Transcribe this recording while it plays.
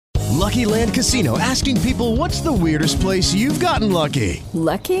Lucky Land Casino, asking people, what's the weirdest place you've gotten lucky?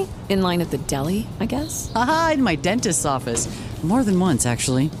 Lucky? In line at the deli, I guess? Aha, in my dentist's office. More than once,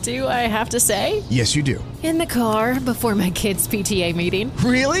 actually. Do I have to say? Yes, you do. In the car before my kids' PTA meeting.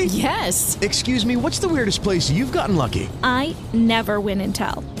 Really? Yes. Excuse me, what's the weirdest place you've gotten lucky? I never win and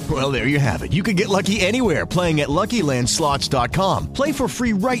tell. Well, there you have it. You can get lucky anywhere, playing at LuckyLandSlots.com. Play for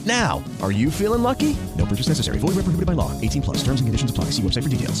free right now. Are you feeling lucky? No purchase necessary. Void where prohibited by law. 18 plus. Terms and conditions apply. See website for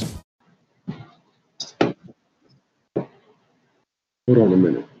details. Hold on a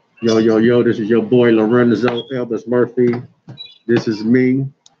minute. Yo, this is your boy Lorenzo Elvis Murphy. This is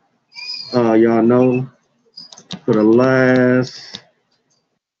me. Y'all know for the last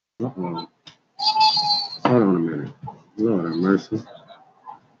hold on a minute. Lord have mercy.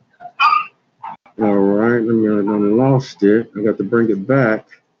 All right, let me I lost it. I got to bring it back.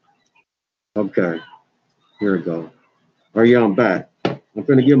 Okay, here we go. All right, yeah, I'm back. I'm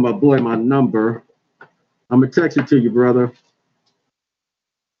gonna give my boy my number. I'm gonna text it to you, brother.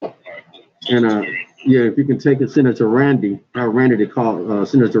 And yeah, if you can take it, send it to Randy. Randy to call.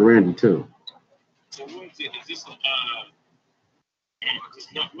 Send it to Randy too. So what is it? Is this what is his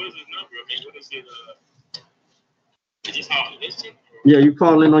number? I mean, what is it? Is this how I listen? Yeah, you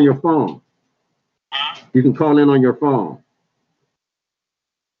call in on your phone. You can call in on your phone.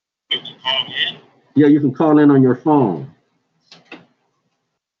 You can call in? Yeah, you can call in on your phone.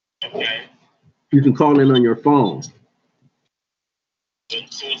 Okay. You can call in on your phone. So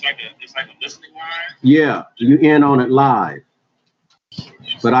it's like a listening line? Yeah, you in on it live.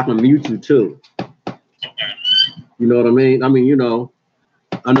 But I can mute you too. Okay. You know what I mean? I mean, you know,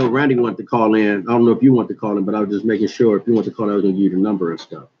 I know Randy wanted to call in. I don't know if you want to call in, but I was just making sure if you want to call in, I was going to give you the number and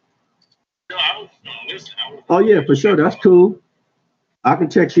stuff. No, I was going to listen. Oh, yeah, for sure. That's cool. I can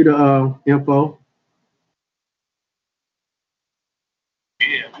text you the info.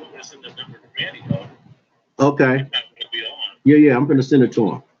 Yeah, I'm going to send the number to Randy, though. Okay. Yeah, I'm going to send it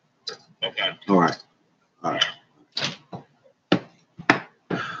to him. Okay. All right.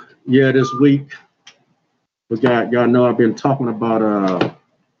 Yeah, this week, y'all know I've been talking about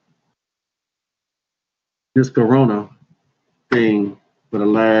this corona thing for the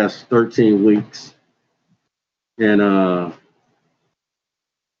last 13 weeks. And kind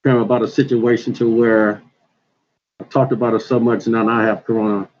of about a situation to where I talked about it so much now I have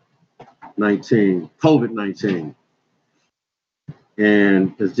COVID-19.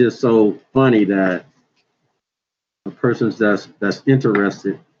 And it's just so funny that a person that's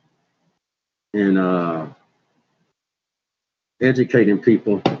interested in educating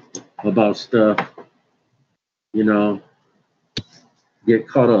people about stuff, you know, get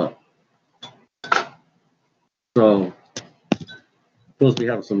caught up. So supposed to be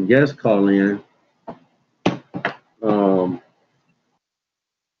having some guests call in.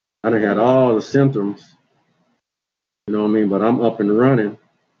 I done had all the symptoms, you know what I mean? But I'm up and running,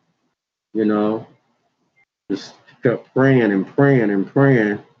 you know, just kept praying,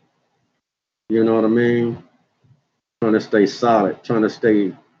 you know what I mean? Trying to stay solid, trying to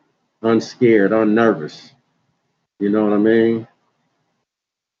stay unscared, unnervous, you know what I mean?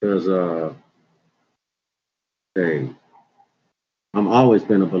 Because, hey, I'm always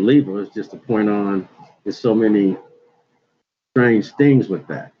been a believer. It's just a point on, there's so many strange things with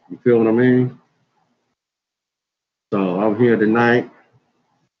that. You feel what I mean? So I'm here tonight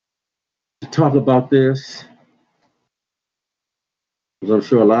to talk about this. Because I'm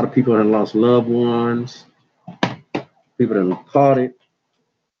sure a lot of people have lost loved ones. People that have caught it,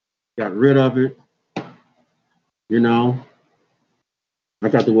 got rid of it. You know, I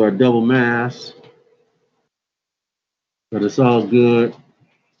got to wear a double mask. But it's all good.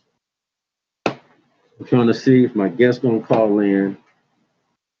 I'm trying to see if my guest's gonna call in.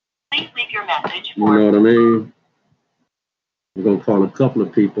 Please leave your message. You know what I mean? I'm gonna call a couple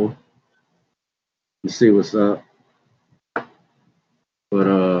of people and see what's up. But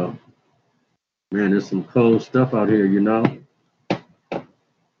man, there's some cold stuff out here, you know.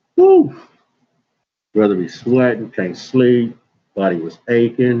 Woo! Brother be sweating, can't sleep, body was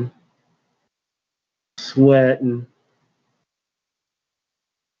aching, sweating.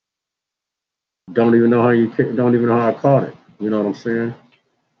 Don't even know how I caught it. You know what I'm saying?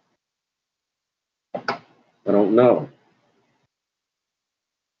 I don't know.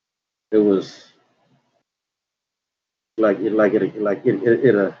 It was it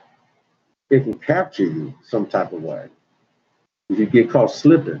can capture you some type of way if you get caught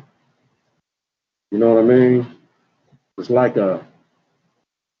slipping. You know what I mean? It's like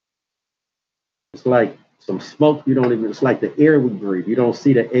some smoke it's like the air we breathe. You don't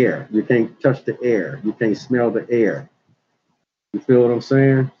see the air. You can't touch the air. You can't smell the air. You feel what I'm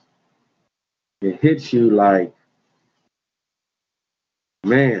saying? it hits you like,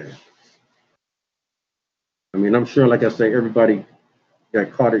 man. I mean, I'm sure, like I say, everybody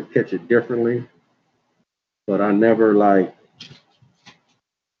got caught it, catch it differently, but I never like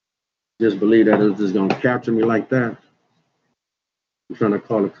just believe that it was just gonna capture me like that. I'm trying to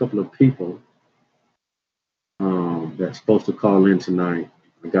call a couple of people that's supposed to call in tonight.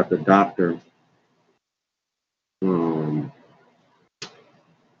 I got the doctor. I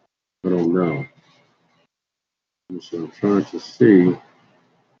don't know. So I'm trying to see.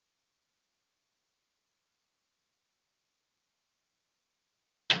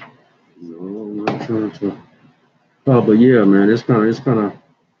 No, I'm not trying to. Oh, but yeah, man, it's kind of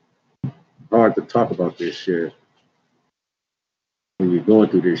hard to talk about this shit when you're going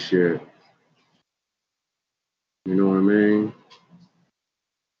through this shit. You know what I mean?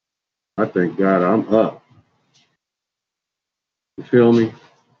 I thank God I'm up. You feel me?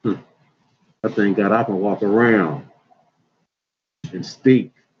 I thank God I can walk around and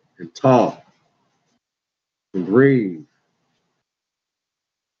speak and talk and breathe.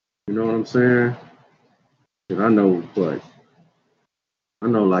 You know what I'm saying? And I know what. I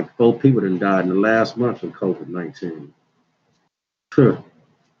know like 4 people that died in the last month from COVID-19. So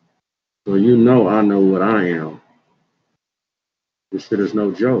you know I know what I am. This shit is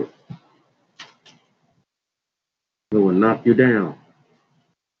no joke. It will knock you down.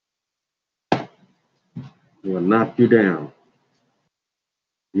 It will knock you down.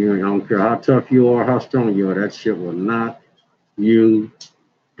 I don't care how tough you are, how strong you are, that shit will knock you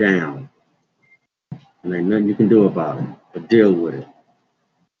down. And ain't nothing you can do about it, but deal with it.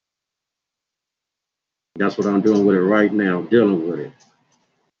 That's what I'm doing with it right now, dealing with it.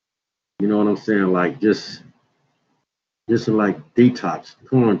 You know what I'm saying? Like just like detox,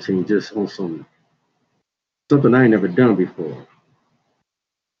 quarantine, just on something I ain't never done before.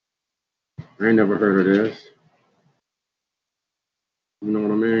 I ain't never heard of this. You know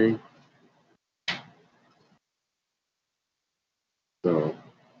what I mean? So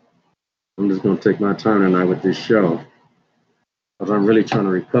I'm just gonna take my time tonight with this show. Because I'm really trying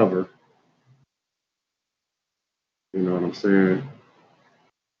to recover. You know what I'm saying?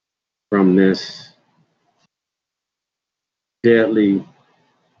 From this deadly,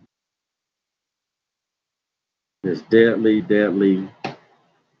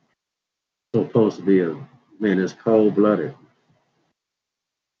 supposed to be it's cold-blooded.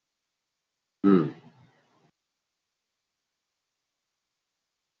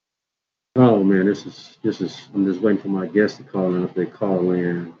 Oh man, this is. I'm just waiting for my guests to call in. If they call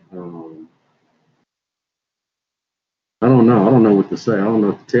in, I don't know. I don't know what to say. I don't know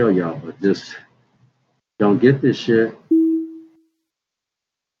what to tell y'all, but just don't get this shit. You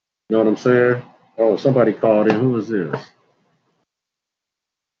know what I'm saying? Oh, somebody called in. Who is this?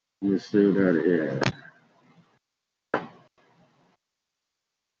 Let me see who that is.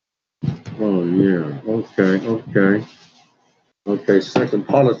 Oh yeah. Okay. Second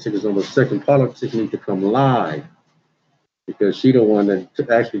Politics is on the Second Politics need to come live because she the one that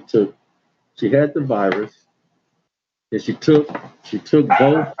actually took. She had the virus, and she took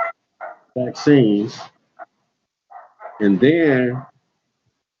both vaccines, and then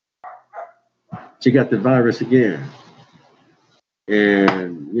she got the virus again.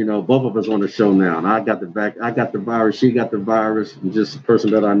 And both of us on the show now. And I got the virus, she got the virus, and just a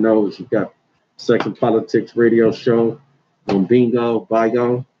person that I know. She got Second Politics radio show on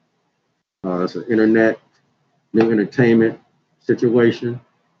Bigo. It's an internet new entertainment situation.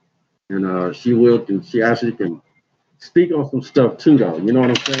 And she actually can speak on some stuff too though. You know what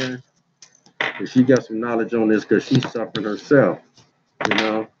I'm saying? And she got some knowledge on this because she's suffering herself, you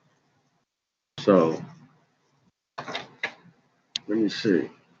know. So let me see.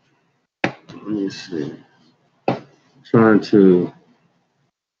 Trying to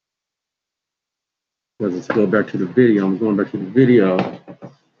let's go back to the video. I'm going back to the video.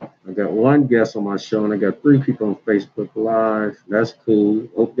 I got one guest on my show, and I got 3 people on Facebook Live. That's cool.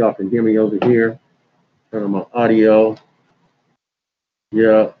 Hope y'all can hear me over here. Turn on my audio.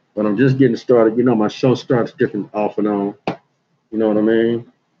 Yeah, but I'm just getting started. My show starts different off and on. You know what I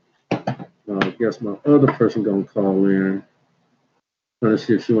mean? I guess my other person gonna call in. Trying to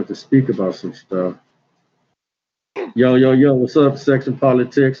see if she wants to speak about some stuff. Yo, what's up, Sex and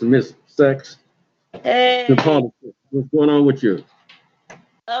Politics and Miss Sex? Hey. The politics. What's going on with you?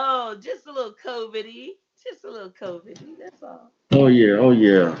 Oh, just a little COVID-y. That's all. Oh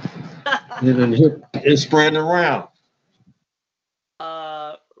yeah. It's spreading around.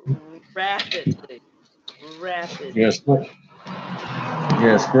 Rapidly. Yes.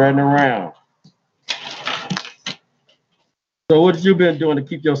 Yeah, spreading around. So what have you been doing to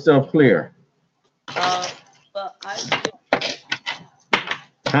keep yourself clear? But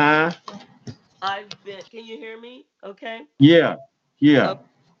Huh? I've been. Can you hear me? Okay. Yeah. Yeah. Okay.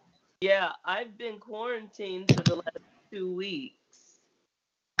 Yeah, I've been quarantined for the last 2 weeks.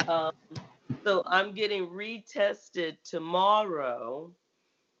 Um, so I'm getting retested tomorrow.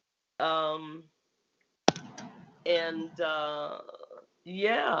 Um, and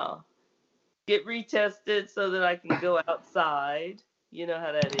yeah, get retested so that I can go outside. You know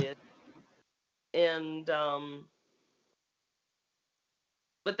how that is. And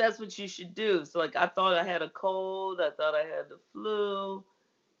but that's what you should do. So like I thought I had a cold, I thought I had the flu,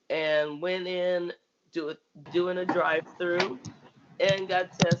 and went in doing a drive through and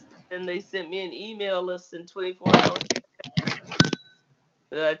got tested, and they sent me an email less than 24 hours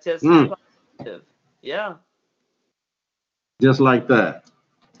that I tested Mm, positive. Yeah, just like that.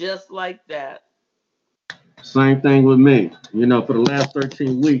 just like that. Same thing with me. For the last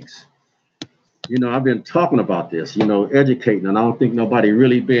 13 weeks, I've been talking about this, educating, and I don't think nobody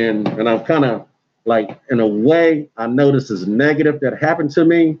really been, and I'm kind of like, in a way, I know this is negative that happened to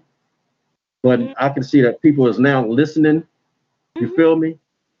me, but I can see that people is now listening. You Mm-hmm. feel me?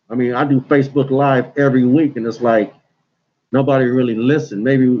 I mean, I do Facebook Live every week, and it's like nobody really listen.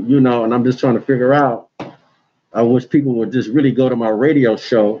 Maybe, and I'm just trying to figure out. I wish people would just really go to my radio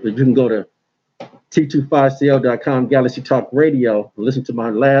show. If you can go to T25CL.com Galaxy Talk Radio, listen to my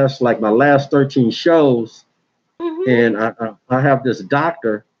last 13 shows. Mm-hmm. And I have this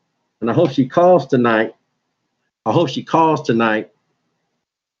doctor, and I hope she calls tonight. I hope she calls tonight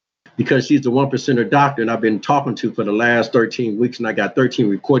because she's the 1%er doctor, and I've been talking to for the last 13 weeks, and I got 13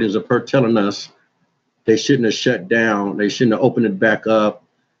 recordings of her telling us they shouldn't have shut down. They shouldn't have opened it back up.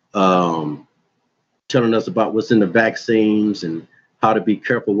 Telling us about what's in the vaccines and how to be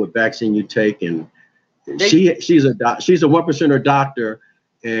careful what vaccine you take. And she's a 1%er doctor,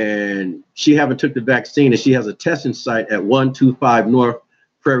 and she haven't took the vaccine, and she has a testing site at 125 North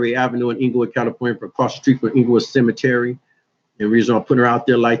Prairie Avenue in Inglewood, California, across the street from Inglewood Cemetery. And the reason I'm putting her out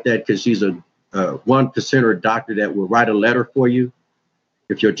there like that because she's a 1%er doctor that will write a letter for you.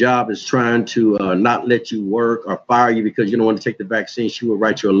 If your job is trying to not let you work or fire you because you don't want to take the vaccine, she will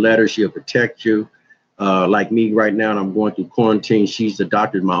write you a letter. She'll protect you. Like me right now, and I'm going through quarantine. She's the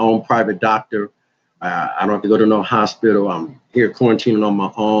doctor, my own private doctor. I don't have to go to no hospital. I'm here quarantining on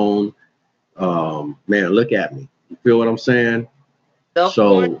my own. Man, look at me. You feel what I'm saying?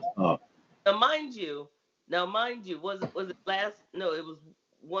 So, now mind you, was it last? No, it was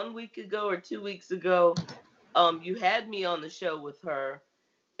 1 week ago or 2 weeks ago. You had me on the show with her,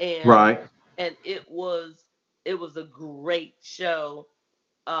 and right. it was a great show.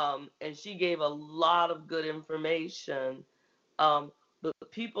 And she gave a lot of good information.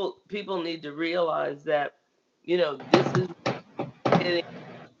 But people need to realize that, this is getting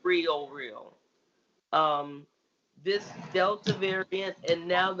real. This Delta variant and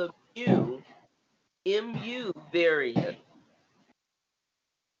now the MU variant,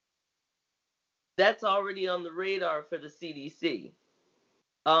 that's already on the radar for the CDC.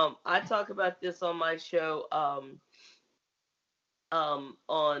 I talk about this on my show on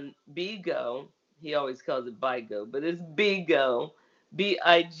Bigo. He always calls it Bigo, but it's Bigo,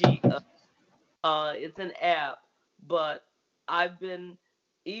 Bigo. It's an app, but I've been,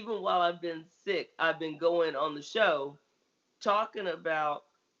 even while I've been sick, I've been going on the show talking about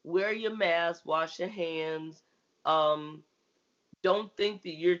wear your mask, wash your hands. Don't think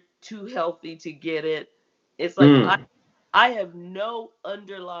that you're too healthy to get it. It's like Mm. I have no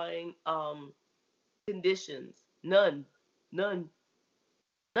underlying conditions. None. None.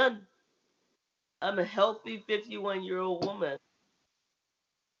 None. I'm a healthy 51-year-old woman.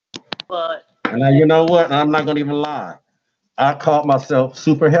 But And you know what? I'm not going to even lie. I called myself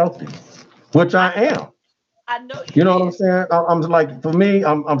super healthy, which I am. I know you You know what I'm did. saying? I'm like, for me,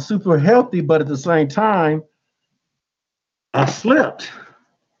 I'm super healthy, but at the same time, I slipped.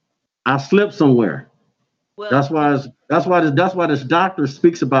 I slipped somewhere. Well, That's why this doctor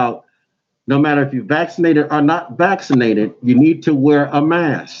speaks about no matter if you're vaccinated or not vaccinated, you need to wear a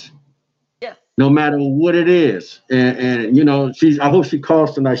mask, yes. no matter what it is. And I hope she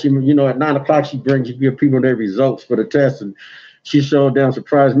calls tonight. She at 9 o'clock she give people their results for the test, and she showed down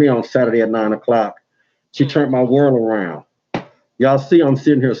surprised me on Saturday at 9 o'clock. She turned my world around. Y'all see I'm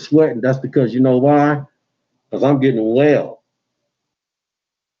sitting here sweating. That's because you know why? Because I'm getting well.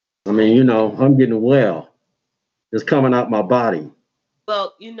 I mean, I'm getting well. It's coming out my body.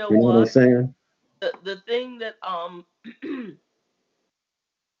 Well, you know You know what I'm what? saying? The thing that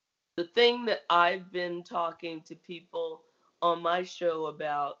the thing that I've been talking to people on my show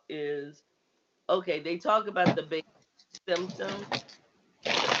about is, okay, they talk about the basic symptoms.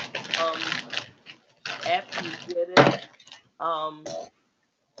 Um, after you get it,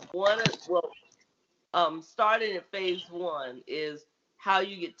 starting at phase 1 is how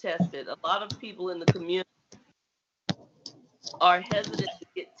you get tested. A lot of people in the community are hesitant to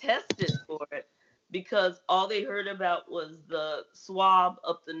get tested for it because all they heard about was the swab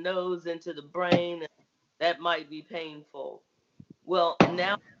up the nose into the brain, and that might be painful. Well,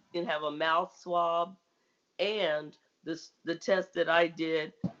 now you can have a mouth swab, and the test that I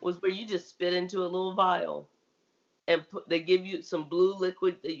did was where you just spit into a little vial, and they give you some blue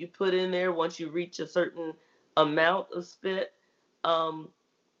liquid that you put in there once you reach a certain amount of spit.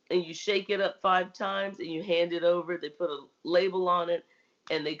 And you shake it up 5 times and you hand it over. They put a label on it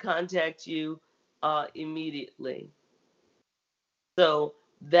and they contact you immediately. So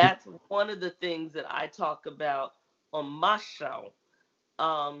that's one of the things that I talk about on my show.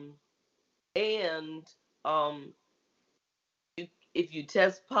 And if you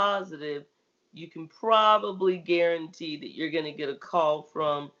test positive, you can probably guarantee that you're going to get a call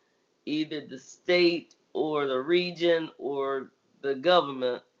from either the state or the region or the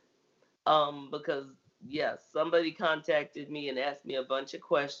government. Because yes, somebody contacted me and asked me a bunch of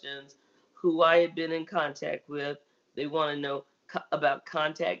questions, who I had been in contact with. They want to know about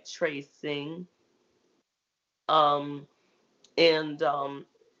contact tracing, just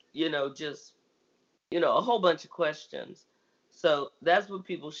a whole bunch of questions. So that's what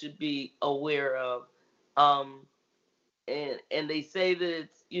people should be aware of. And they say that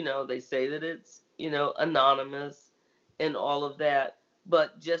it's anonymous and all of that,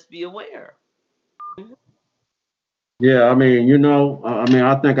 but just be aware. Yeah, I mean,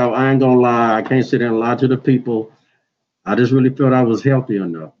 I think I ain't gonna lie. I can't sit there and lie to the people. I just really felt I was healthy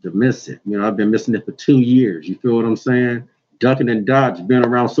enough to miss it. I've been missing it for 2 years. You feel what I'm saying? Ducking and dodge, been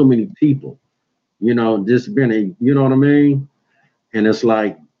around so many people. Just been you know what I mean? And it's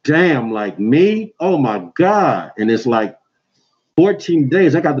like, damn, like me? Oh my God. And it's like 14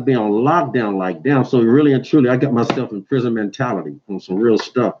 days, I got to be on lockdown, like damn. So really and truly, I got myself in prison mentality on some real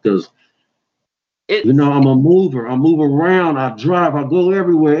stuff because I'm a mover. I move around. I drive. I go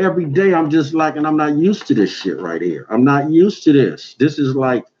everywhere every day. I'm just like, and I'm not used to this shit right here. I'm not used to this. This is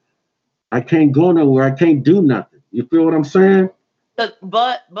like, I can't go nowhere. I can't do nothing. You feel what I'm saying? But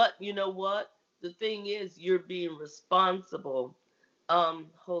you know what? The thing is, you're being responsible.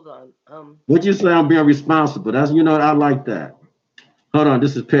 Hold on. What'd you say? I'm being responsible. That's I like that. Hold on.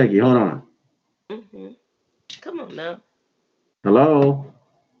 This is Peggy. Hold on. Mm-hmm. Come on now. Hello.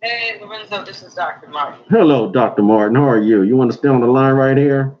 Hey, Lorenzo, this is Dr. Martin. Hello, Dr. Martin. How are you? You want to stay on the line right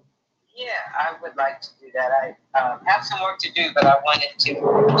here? Yeah, I would like to do that. I have some work to do, but I wanted to speak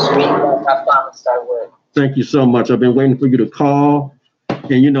like I promised I would. Thank you so much. I've been waiting for you to call.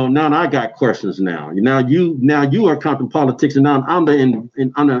 And now I got questions now. Now you are Compton Politics, and now I'm the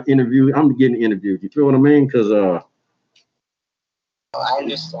interview. I'm getting interviewed. You feel what I mean? Because I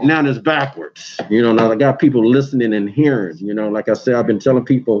understand. Now it's backwards. Now I got people listening and hearing. Like I said, I've been telling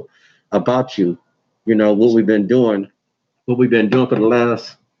people about you. What we've been doing for the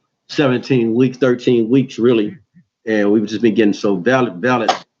last 17 weeks, 13 weeks, really, and we've just been getting so valid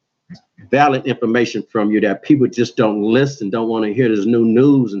information from you that people just don't listen, don't want to hear this new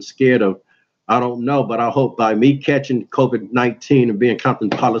news and scared of. I don't know, but I hope by me catching COVID-19 and being Compton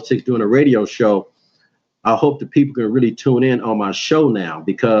Politics doing a radio show, I hope that people can really tune in on my show now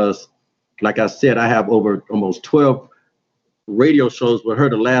because, like I said, I have over almost 12 radio shows with her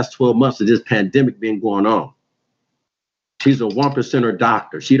the last 12 months of this pandemic being going on. She's a 1%er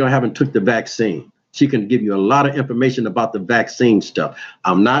doctor. She haven't took the vaccine. She can give you a lot of information about the vaccine stuff.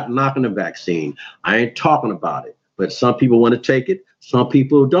 I'm not knocking the vaccine. I ain't talking about it. But some people want to take it. Some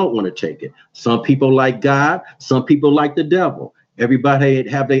people don't want to take it. Some people like God. Some people like the devil. Everybody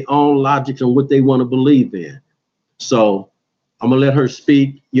have their own logics on what they want to believe in. So I'm gonna let her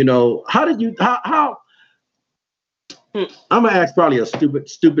speak. How did you? How? I'm gonna ask probably a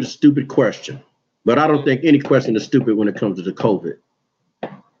stupid question, but I don't think any question is stupid when it comes to the COVID.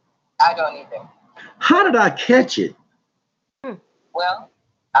 I don't either. How did I catch it? Well,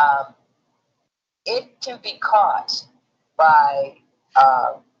 it can be caught by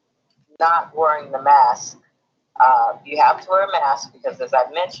not wearing the mask. You have to wear a mask because, as I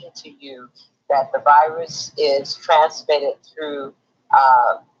mentioned to you, that the virus is transmitted through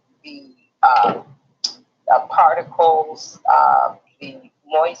the particles, the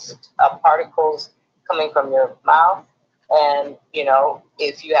moist particles coming from your mouth. And,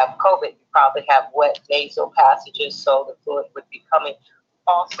 if you have COVID, you probably have wet nasal passages, so the fluid would be coming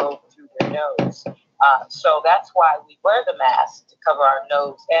also through your nose. So that's why we wear the mask to cover our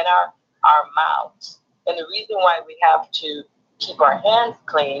nose and our mouths. And the reason why we have to keep our hands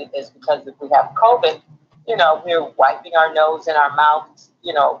clean is because if we have COVID, we're wiping our nose and our mouths,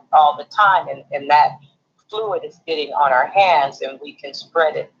 all the time. And that fluid is getting on our hands and we can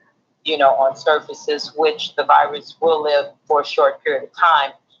spread it, on surfaces, which the virus will live for a short period of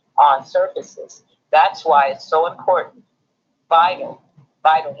time on surfaces. That's why it's so important, vital,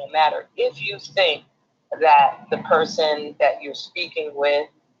 no matter if you think that the person that you're speaking with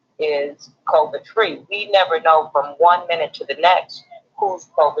is COVID-free. We never know from 1 minute to the next who's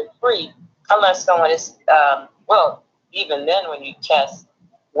COVID-free unless someone is, even then when you test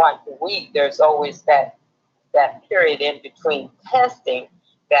once a week, there's always that period in between testing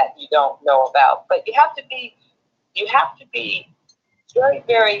that you don't know about. But you have to be very,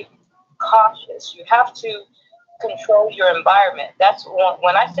 very cautious. You have to control your environment. That's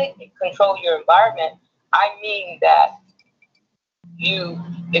when I say control your environment, I mean that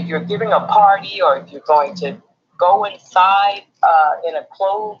if you're giving a party or if you're going to go inside in a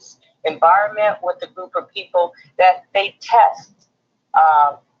closed environment with a group of people, that they test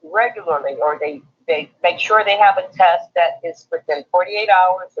regularly, or they make sure they have a test that is within 48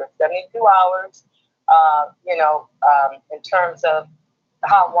 hours or 72 hours, in terms of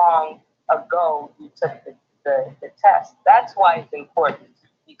how long ago you took the test. That's why it's important,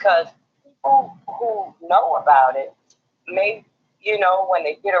 because people who know about it may, when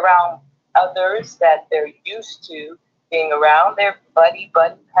they get around others that they're used to being around, their buddy,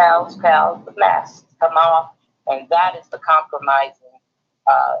 pals, the masks come off, and that is the compromising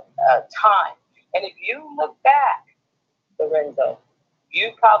time. And if you look back, Lorenzo,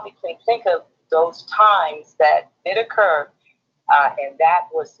 you probably can think of those times that did occur, and that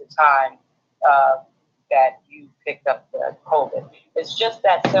was the time that you picked up the COVID. It's just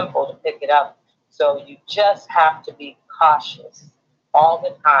that simple to pick it up. So you just have to be cautious all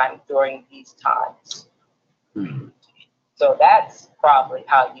the time during these times. Mm-hmm. So that's probably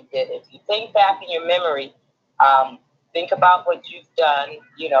how you did it. If you think back in your memory, think about what you've done,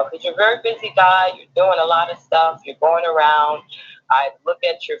 because you're a very busy guy. You're doing a lot of stuff. You're going around. I look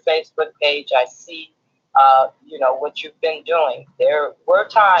at your Facebook page. I see, what you've been doing. There were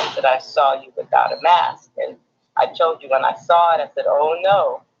times that I saw you without a mask. And I told you when I saw it, I said, oh,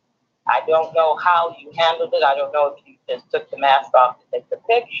 no. I don't know how you handled it. I don't know if you just took the mask off to take the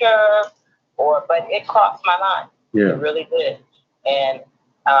picture, but it crossed my mind. Yeah. It really did. And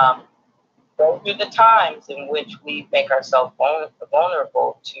those are the times in which we make ourselves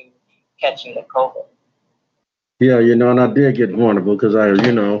vulnerable to catching the COVID. Yeah, and I did get vulnerable because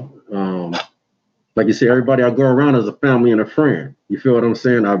like you say, everybody I go around is a family and a friend. You feel what I'm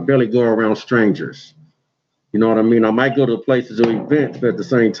saying? I barely go around strangers. You know what I mean? I might go to places or events, but at the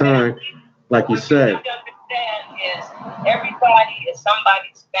same time, like you said. What you understand is everybody is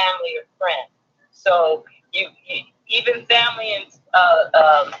somebody's family or friend. So you even family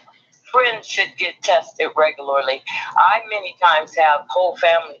and friends should get tested regularly. I many times have whole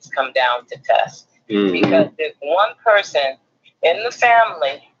families come down to test, because if one person in the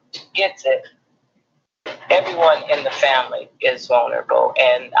family gets it, everyone in the family is vulnerable.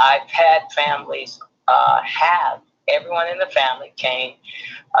 And I've had families everyone in the family came,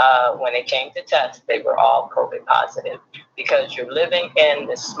 when they came to test, they were all COVID positive, because you're living in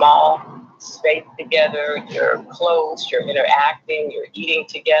this small space together, you're close, you're interacting, you're eating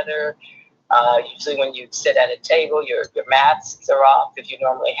together. Usually when you sit at a table, your masks are off if you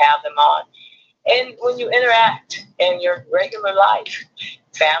normally have them on. And when you interact in your regular life,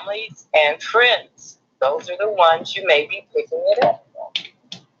 families and friends, those are the ones you may be picking it up on.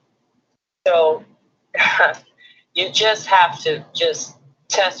 So you just have to just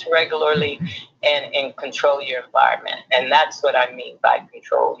test regularly and control your environment. And that's what I mean by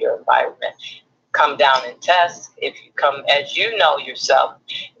control your environment. Come down and test. If you come, as you know yourself,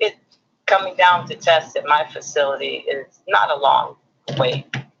 coming down to test at my facility is not a long wait.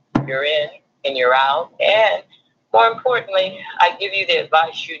 You're in and you're out. And more importantly, I give you the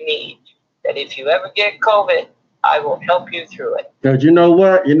advice you need, that if you ever get COVID, I will help you through it. Because you know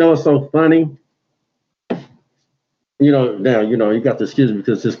what? It's so funny. Now, you got to excuse me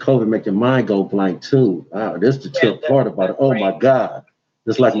because this COVID make your mind go blank too. Wow, this is the tough part about it. Oh my God.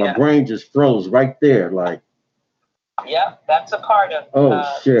 It's like my brain just froze right there. Like, yep, that's a part of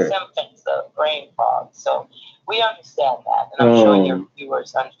symptoms of brain fog. So we understand that. And I'm sure your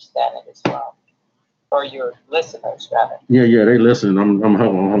viewers understand it as well. Or your listeners, rather. Yeah, they listen.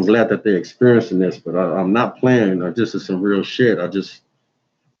 I'm glad that they're experiencing this, but I'm not playing. This is some real shit. I've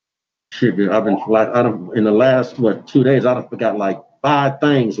been like, in the last 2 days, I forgot like 5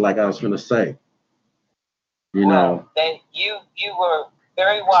 things like I was gonna say. You know. You were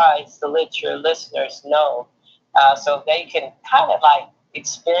very wise to let your listeners know, so they can kind of like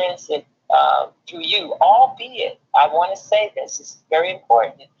experience it through you, albeit, I want to say this, it's very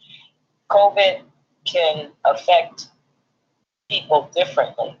important. COVID can affect people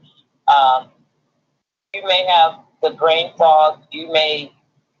differently. You may have the brain fog, you may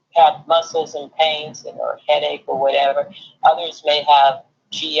have muscles and pains or headache or whatever. Others may have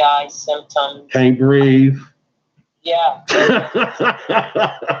GI symptoms. Can't breathe. Yeah.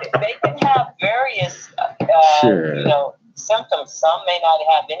 They can have various, symptoms. Some may not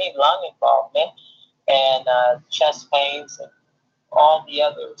have any lung involvement and chest pains and all the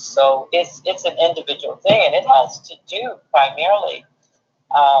others. So it's an individual thing, and it has to do primarily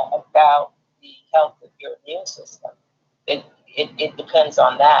about the health of your immune system. It depends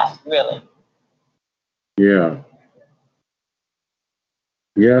on that, really. Yeah.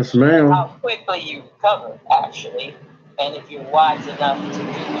 Yes, ma'am. How quickly you recover, actually, and if you're wise enough to do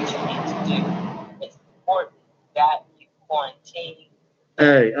what you need to do. It's important that you quarantine.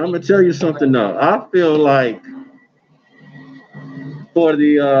 Hey, I'm gonna tell you something though. I feel like for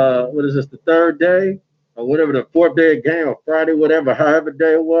the what is this, the third day or whatever, the fourth day of game or Friday, whatever, however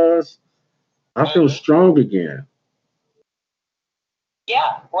day it was, I feel strong again.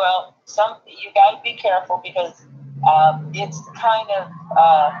 Yeah, well, you got to be careful because it's the kind of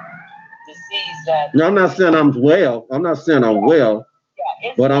disease that. No, I'm not saying I'm well. I'm not saying I'm well,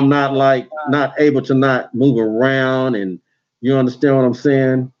 but I'm not not able to not move around, and you understand what I'm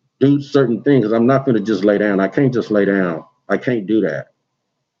saying? Do certain things. I'm not going to just lay down. I can't just lay down. I can't do that.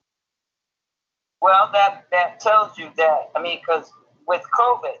 Well, that tells you that. I mean, because with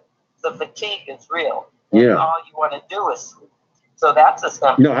COVID, the fatigue is real. And Yeah. all you want to do is sleep. So that's a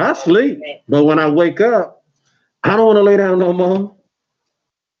symptom. No, I sleep, but when I wake up, I don't want to lay down no more.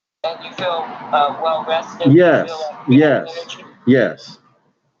 And you feel well rested. Yes. You feel like you have Yes. energy. Yes.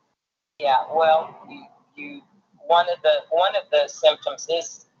 Yeah. Well, you one of the symptoms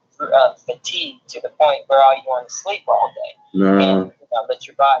is fatigue to the point where all you want to sleep all day. No. And let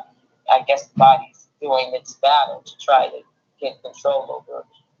your body. I guess the body's doing its battle to try to get control over.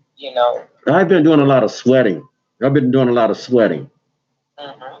 I've been doing a lot of sweating.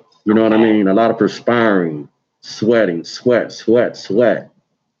 Mm-hmm. You know what I mean? A lot of perspiring, sweating, sweat.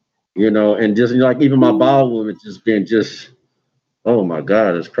 And just like even my bowel movement oh my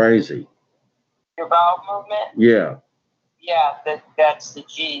God, it's crazy. Your bowel movement? Yeah. Yeah, that's the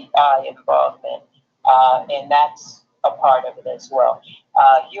GI involvement, and that's a part of it as well.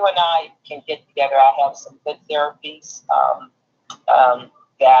 You and I can get together. I have some good therapies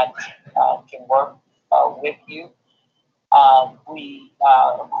that can work with you. We,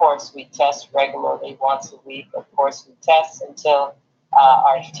 of course, we test regularly once a week. Of course, we test until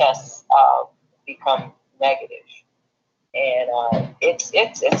our tests become negative, and it's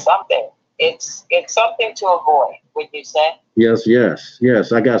something. It's something to avoid. Would you say? Yes.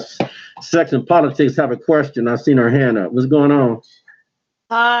 I got Section Politics have a question. I seen her hand up. What's going on?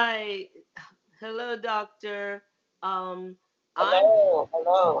 Hi. Hello, doctor. Hello.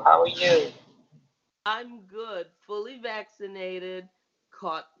 How are you? I'm good. Fully vaccinated.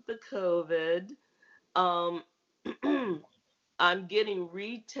 Caught the COVID. I'm getting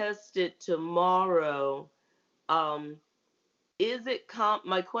retested tomorrow.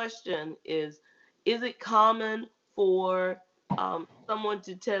 My question is it common for someone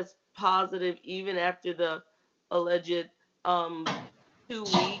to test positive even after the alleged 2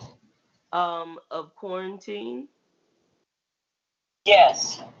 weeks of quarantine?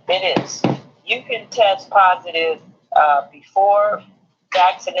 Yes, it is. You can test positive before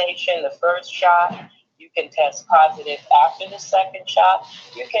vaccination, the first shot. You can test positive after the second shot.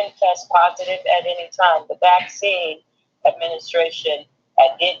 You can test positive at any time. The vaccine administration,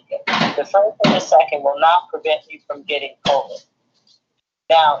 the first and the second, will not prevent you from getting COVID.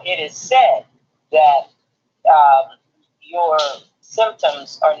 Now, it is said that your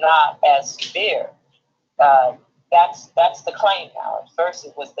symptoms are not as severe. That's the claim now. At first,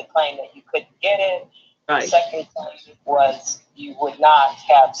 it was the claim that you couldn't get it. Right. The second claim was you would not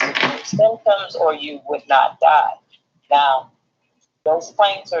have severe symptoms or you would not die. Now, those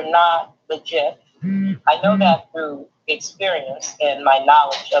claims are not legit. I know that through experience and my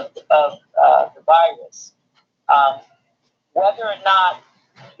knowledge of the virus. Whether or not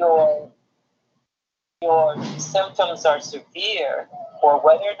your symptoms are severe or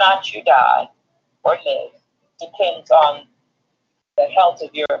whether or not you die or live depends on the health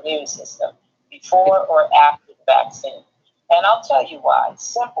of your immune system before or after the vaccine. And I'll tell you why. It's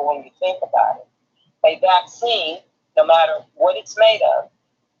simple when you think about it. A vaccine, no matter what it's made of,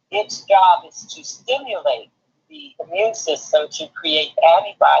 its job is to stimulate the immune system to create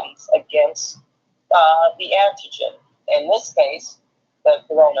antibodies against the antigen. In this case, the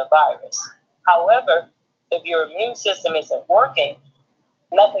coronavirus. However, if your immune system isn't working,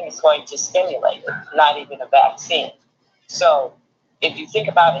 nothing is going to stimulate it, not even a vaccine. So if you think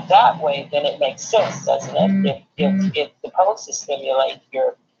about it that way, then it makes sense, doesn't it? If it's supposed to stimulate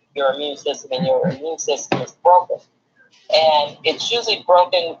your immune system and your immune system is broken. And it's usually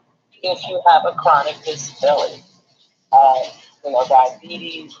broken if you have a chronic disability.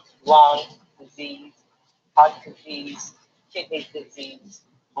 Diabetes, lung disease, heart disease, kidney disease,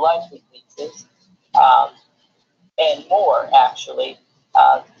 blood diseases, and more, actually.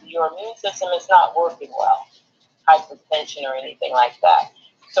 Your immune system is not working well, hypertension or anything like that.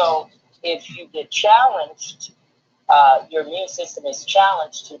 So if you get challenged, your immune system is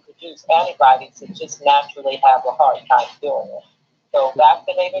challenged to produce antibodies that just naturally have a hard time doing it. So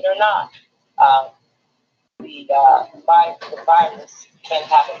vaccinated or not, the virus can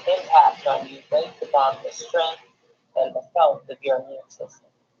have an impact on you based upon the strength and the health of your immune system.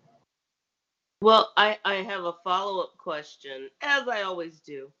 Well, I have a follow-up question, as I always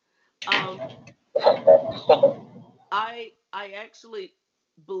do. I actually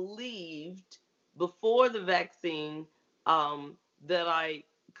believed before the vaccine that I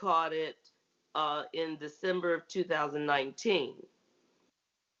caught it in December of 2019.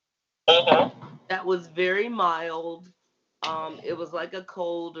 That was very mild. It was like a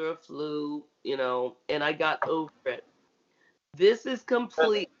cold or a flu, and I got over it. This is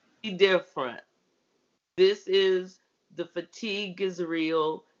completely different. This is, the fatigue is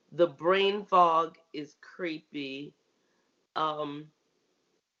real. The brain fog is creepy. I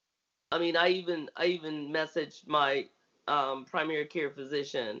even messaged my primary care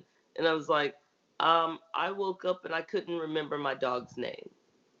physician, and I was like, I woke up and I couldn't remember my dog's name.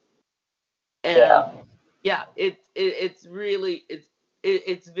 And yeah, it's really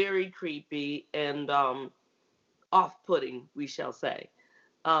it's very creepy and off-putting, we shall say.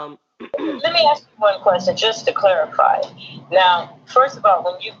 Let me ask you one question just to clarify. Now, first of all,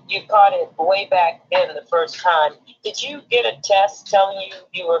 when you caught it way back then the first time, did you get a test telling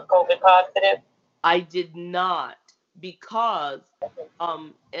you were COVID positive? I did not, because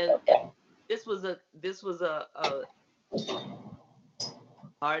and this was a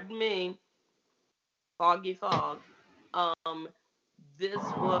pardon me, foggy fog. This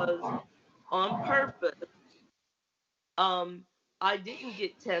was on purpose. I didn't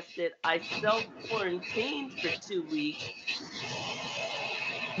get tested. I self-quarantined for 2 weeks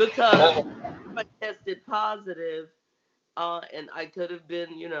because I tested positive, and I could have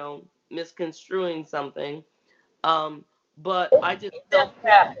been, misconstruing something. But I just felt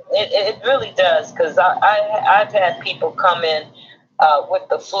it really does, because I've had people come in with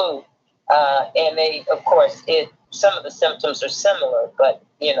the flu, and they, of course, some of the symptoms are similar, but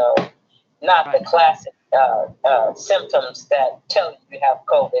not the classic symptoms that tell you have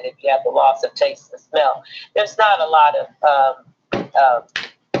COVID. If you have the loss of taste and smell, there's not a lot of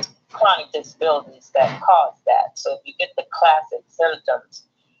chronic disabilities that cause that. So if you get the classic symptoms,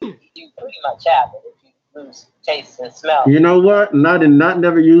 you pretty much have it if you lose taste and smell. You know what? And I did not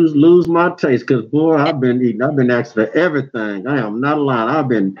never lose my taste, because boy, I've been asked for everything. I am not lying. I've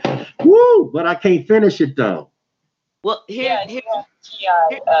been but I can't finish it though. Well, here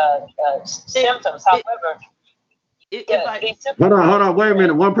symptoms. However, hold on, wait a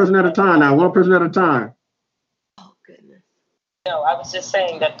minute. One person at a time now. One person at a time. Oh goodness. No, I was just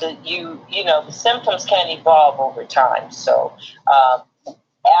saying that the symptoms can evolve over time. So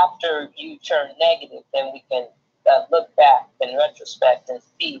after you turn negative, then we can look back in retrospect and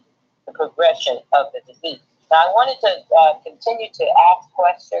see the progression of the disease. Now, I wanted to continue to ask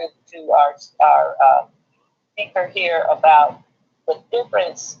questions to our speaker here about the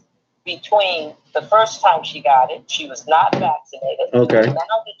difference between the first time she got it. She was not vaccinated. Okay. Now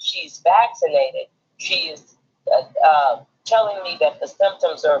that she's vaccinated, she is telling me that the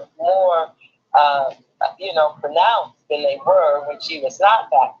symptoms are more, pronounced than they were when she was not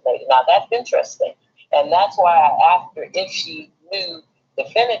vaccinated. Now, that's interesting. And that's why I asked her if she knew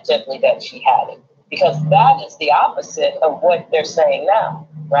definitively that she had it. Because that is the opposite of what they're saying now,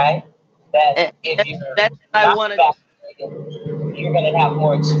 right? That if you're not vaccinated, you're going to have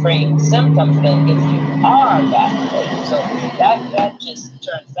more extreme symptoms than if you are vaccinated. So that just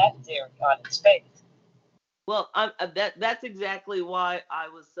turns that theory on its face. Well, that's exactly why I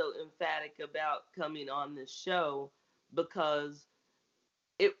was so emphatic about coming on this show, because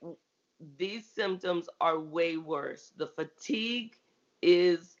these symptoms are way worse. The fatigue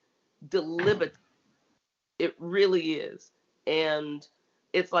is deliberate. It really is. And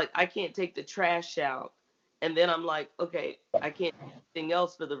it's like I can't take the trash out, and then I'm like, okay, I can't do anything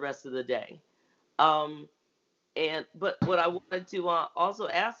else for the rest of the day. But what I wanted to also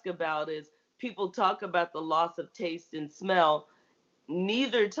ask about is people talk about the loss of taste and smell.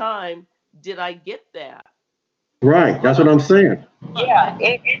 Neither time did I get that. Right. That's what I'm saying. Yeah,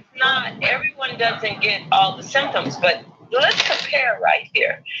 it's not, everyone doesn't get all the symptoms, but let's compare right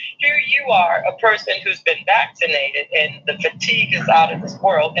here. Here you are, a person who's been vaccinated, and the fatigue is out of this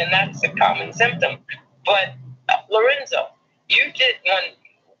world, and that's a common symptom. But Lorenzo, you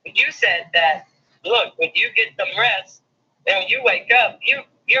said that, look, when you get some rest, and when you wake up,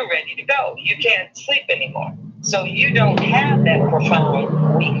 you're ready to go. You can't sleep anymore. So you don't have that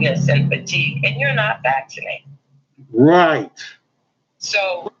profound weakness and fatigue, and you're not vaccinated. Right.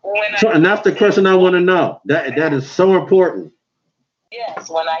 And that's the question I want to know. That is so important. Yes,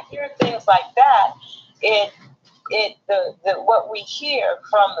 when I hear things like that, what we hear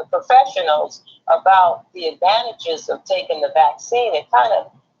from the professionals about the advantages of taking the vaccine, it kind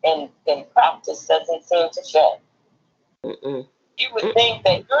of in practice doesn't seem to fit. You would think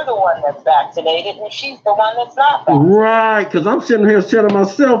that you're the one that's vaccinated and she's the one that's not vaccinated. Right, because I'm sitting here telling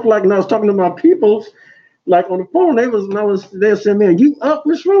myself, like, when I was talking to my peoples, like on the phone, they were saying, man, you up?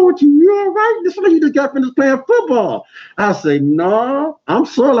 What's wrong with you? You all right? This like you just got finished playing football. I say, no, I'm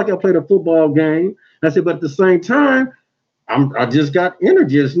sore like I played a football game. I said, but at the same time, I just got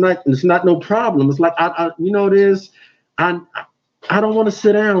energy. It's not no problem. It's like I it is. I don't want to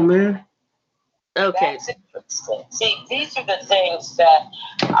sit down, man. Okay. That's interesting. See, these are the things that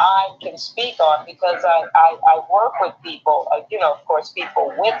I can speak on because I work with people, of course,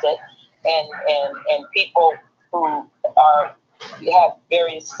 people with it, and people who have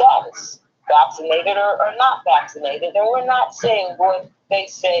various status, vaccinated or not vaccinated, and we're not saying what they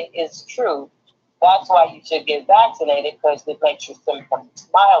say is true. That's why you should get vaccinated, because it makes your symptoms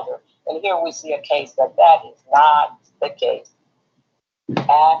milder. And here we see a case that is not the case at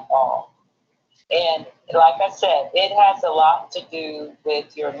all. And like I said, it has a lot to do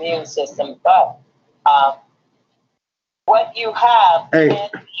with your immune system, but what you have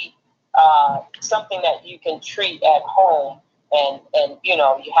can be something that you can treat at home, and you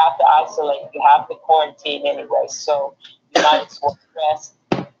have to isolate, you have to quarantine anyway, so you might as well rest.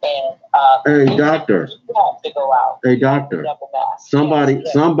 And hey, doctor, you have to go out. Hey, doctor, somebody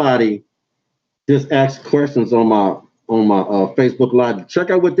just asked questions on my Facebook Live. Check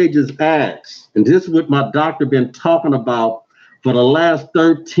out what they just asked. And this is what my doctor been talking about for the last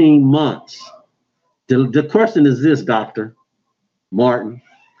 13 months. The question is this, Dr. Martin.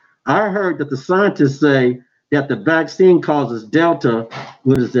 I heard that the scientists say that the vaccine causes Delta,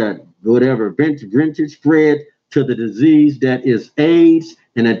 vintage spread to the disease that is AIDS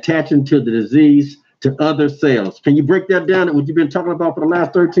and attaching to the disease to other cells. Can you break that down? What you've been talking about for the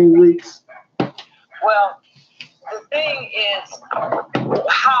last 13 weeks? Well, the thing is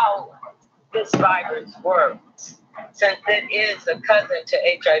how this virus works. Since it is a cousin to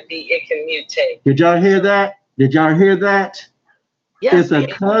HIV, it can mutate. Did y'all hear that? Yes, it's a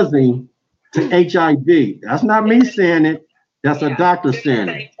cousin to HIV. That's not me saying it. That's a doctor saying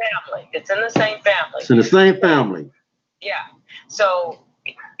it. It's in the same family. It's in the same family. Yeah. So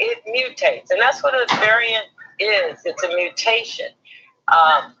it mutates, and that's what a variant is. It's a mutation.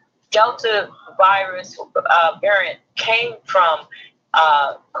 Delta virus variant came from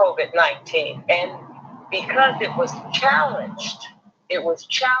COVID-19, and because it was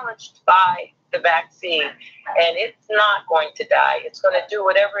challenged by the vaccine, and it's not going to die. It's going to do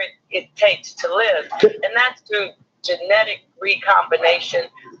whatever it takes to live, and that's through genetic recombination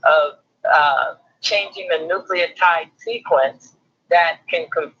of changing the nucleotide sequence that can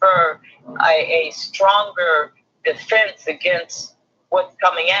confer a stronger defense against what's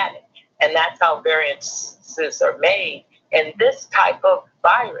coming at it. And that's how variants are made. And this type of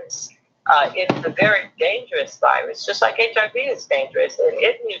virus, it's a very dangerous virus, just like HIV is dangerous, and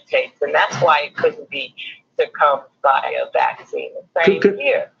it mutates, and that's why it couldn't be succumbed by a vaccine. Same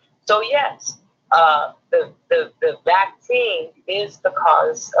here. So yes, the vaccine is the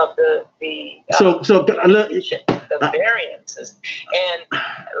cause of the variances, and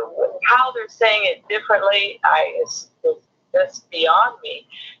how they're saying it differently, it's just beyond me,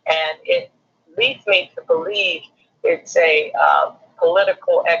 and it leads me to believe it's a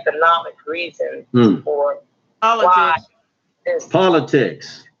political, economic reason for why this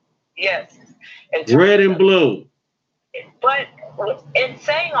politics. Yes, red and blue. But in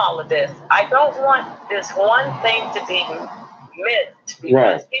saying all of this, I don't want this one thing to be missed,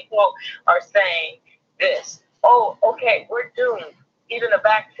 because people are saying this. Oh, okay, we're doomed. Even a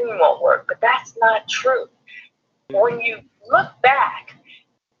vaccine won't work. But that's not true. When you look back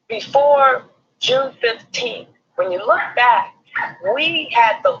before June 15th, when you look back, we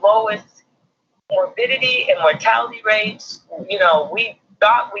had the lowest morbidity and mortality rates, we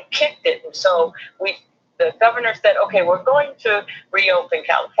thought we kicked it. And so the governor said, okay, we're going to reopen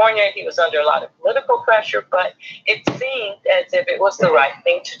California. He was under a lot of political pressure, but it seemed as if it was the right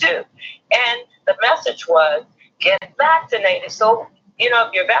thing to do. And the message was, get vaccinated. So,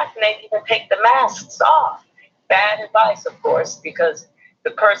 if you're vaccinated, you can take the masks off. Bad advice, of course, because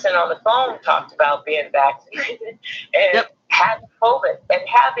the person on the phone talked about being vaccinated and having COVID and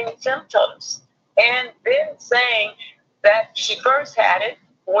having symptoms, and then saying that she first had it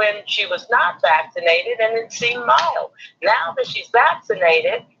when she was not vaccinated and it seemed mild. Now that she's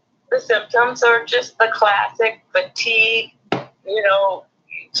vaccinated, the symptoms are just the classic fatigue, you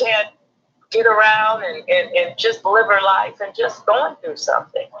can't get around and just live her life and just going through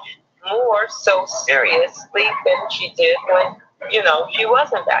something more so seriously than she did when, she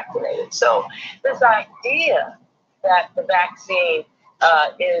wasn't vaccinated. So this idea that the vaccine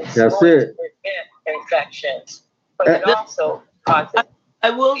is going to prevent infections, but it also causes I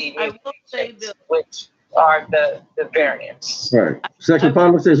will say this, which are the variants. All right. Section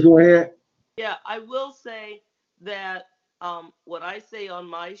Politics, go ahead. Yeah, I will say that what I say on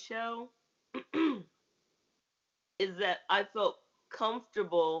my show is that I felt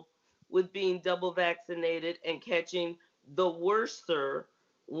comfortable with being double vaccinated and catching the worser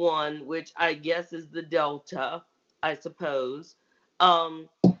one, which I guess is the Delta, I suppose.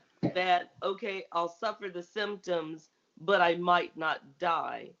 That, okay, I'll suffer the symptoms, but I might not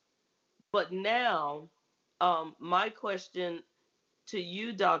die. But now, my question to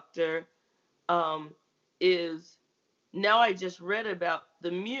you, doctor, is now I just read about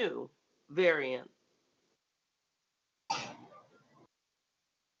the Mu variant.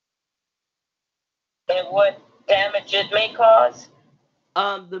 And what damage it may cause?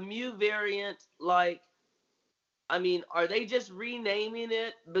 The Mu variant, are they just renaming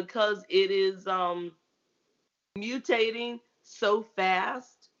it because it is mutating so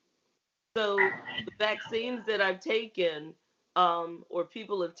fast? So the vaccines that I've taken, or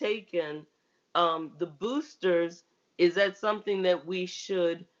people have taken, the boosters, is that something that we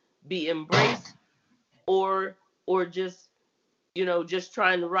should be embracing, or just just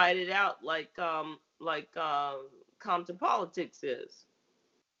trying to ride it out like Compton Politics is?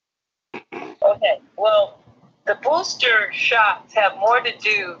 Okay, well, the booster shots have more to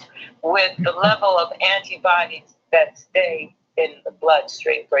do with the level of antibodies that stay in the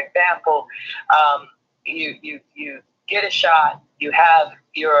bloodstream. For example, you get a shot, you have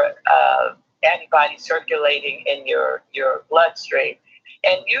your antibodies circulating in your bloodstream,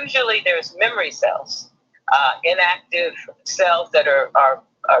 and usually there's memory cells, inactive cells that are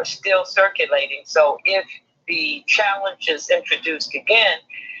still circulating. So if the challenge is introduced again,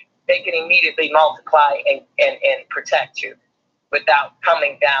 they can immediately multiply and protect you without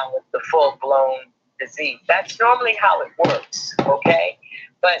coming down with the full-blown disease. That's normally how it works, okay?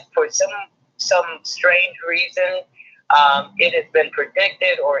 But for some strange reason, it has been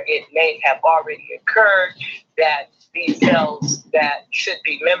predicted, or it may have already occurred, that these cells that should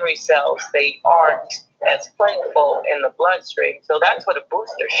be memory cells, they aren't as plentiful in the bloodstream. So that's what a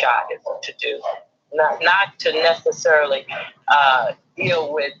booster shot is to do, not to necessarily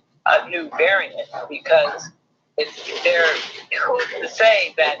deal with a new variant, because who's to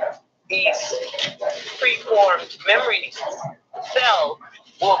say that these preformed memory cells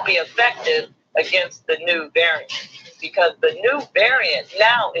will be effective against the new variant, because the new variant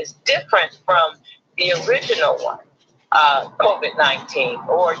now is different from the original one, COVID-19,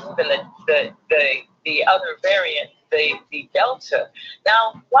 or even the other variant, the Delta.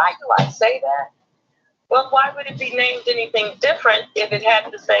 Now, why do I say that? Well, why would it be named anything different if it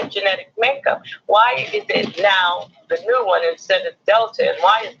had the same genetic makeup? Why is it now the new one instead of Delta? And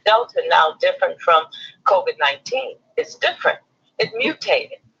why is Delta now different from COVID-19? It's different. It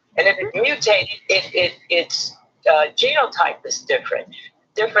mutated. And if it mutated, its genotype is different.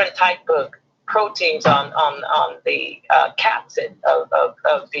 Different type of proteins on the capsid of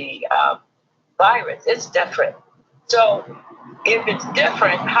the virus. It's different. So if it's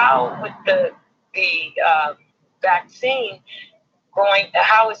different, how would the vaccine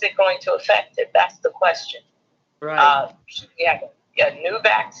how is it going to affect it? That's the question. Right. Should we have a new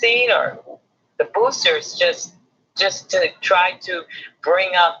vaccine, or the boosters just to try to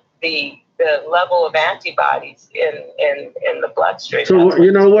bring up the level of antibodies in the bloodstream? So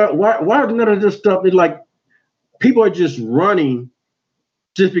you know what? Why none of this stuff is like people are just running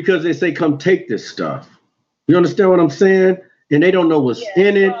just because they say come take this stuff? You understand what I'm saying? And they don't know what's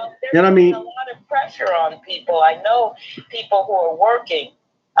in it. And I mean, a lot of pressure on people. I know people who are working.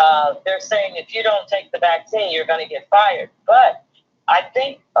 They're saying if you don't take the vaccine, you're going to get fired. But I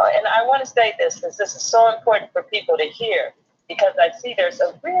think, and I want to say this because this is so important for people to hear, because I see there's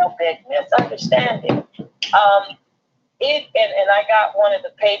a real big misunderstanding. And I got one of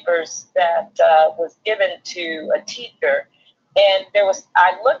the papers that was given to a teacher, and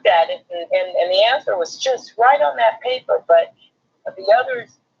I looked at it, and the answer was just right on that paper, but the others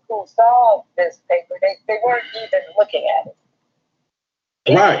who saw this paper, they weren't even looking at it.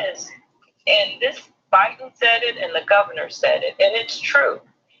 Right. It is, and this Biden said it, and the governor said it, and it's true.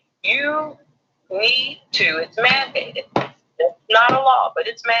 You need to, it's mandated. It's not a law, but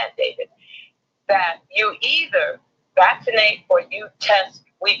it's mandated that you either vaccinate or you test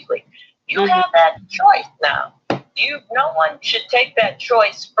weekly. You have that choice now. No one should take that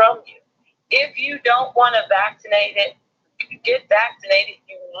choice from you. If you don't want to vaccinate it, you get vaccinated,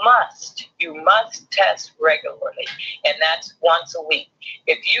 you must test regularly, and that's once a week.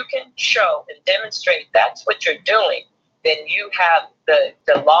 If you can show and demonstrate that's what you're doing, then you have the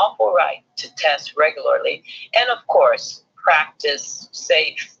lawful right to test regularly, and of course, practice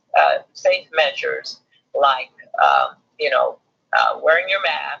safe measures like wearing your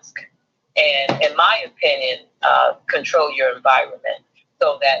mask, and in my opinion, control your environment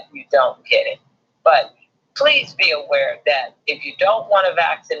so that you don't get it. But please be aware that if you don't want to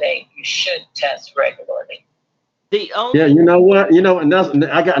vaccinate, you should test regularly. Yeah, you know what? And that's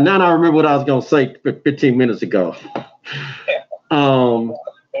now I remember what I was gonna say 15 minutes ago. Oh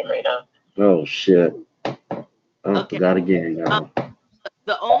shit! I forgot again, y'all.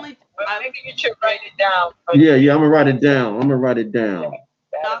 The only maybe you should write it down. Yeah, I'm gonna write it down.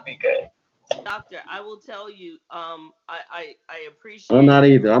 That'd be good. Doctor, I will tell you, I appreciate. I'm not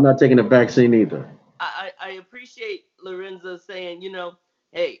either. I'm not taking the vaccine either. I appreciate Lorenzo saying,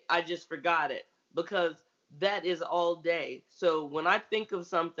 hey, I just forgot it, because that is all day. So when I think of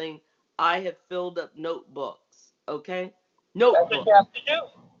something, I have filled up notebooks. Okay, notebooks. That's what you have to do.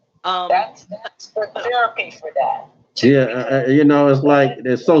 That's good therapy for that. Yeah, it's like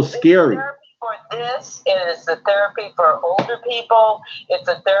it's so scary. For this, it is a therapy for older people. It's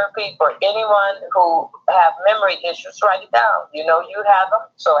a therapy for anyone who have memory issues. Write it down. You have them,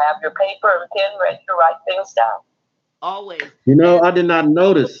 so have your paper and pen ready to write things down. Always. I did not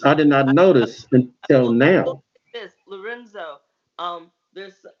notice until now. This, Lorenzo,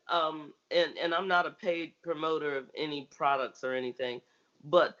 there's and I'm not a paid promoter of any products or anything,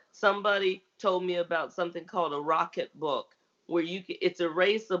 but somebody told me about something called a Rocket Book, where it's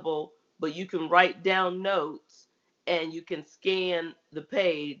erasable, but you can write down notes and you can scan the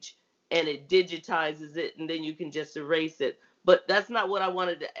page and it digitizes it, and then you can just erase it. But that's not what I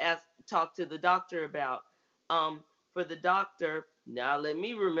wanted to talk to the doctor about. For the doctor, now let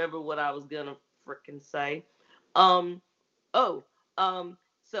me remember what I was gonna frickin' say.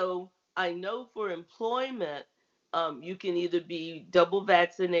 So I know for employment, you can either be double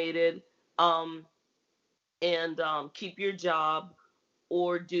vaccinated and keep your job,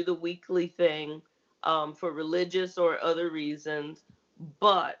 or do the weekly thing for religious or other reasons.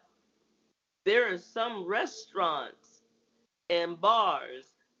 But there are some restaurants and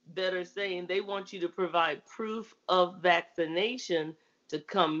bars that are saying they want you to provide proof of vaccination to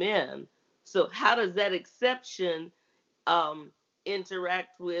come in. So how does that exception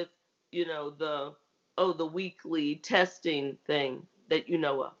interact with, the weekly testing thing that you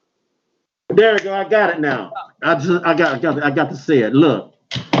know of? There we go. I got it now. I got to say it. Look,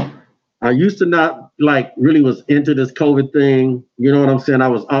 I used to not really was into this COVID thing. You know what I'm saying? I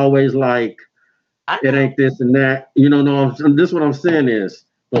was always like, it ain't this and that. This is what I'm saying is,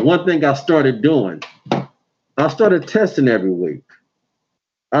 but one thing I started doing, I started testing every week.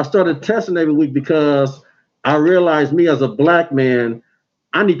 Because I realized, me as a black man,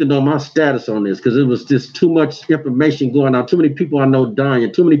 I need to know my status on this, because it was just too much information going on. Too many people I know dying,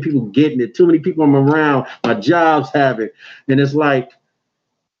 too many people getting it, too many people I'm around, my jobs have it. And it's like,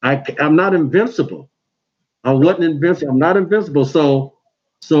 I'm not invincible. I wasn't invincible. I'm not invincible.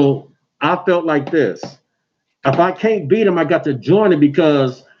 So I felt like this. If I can't beat them, I got to join it,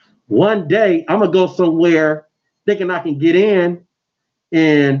 because one day I'm going to go somewhere thinking I can get in,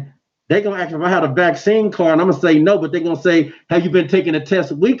 and they're going to ask if I had a vaccine card, and I'm going to say no, but they're going to say, have you been taking a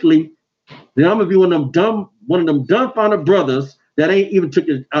test weekly? Then I'm going to be one of them dumbfounded brothers that ain't even took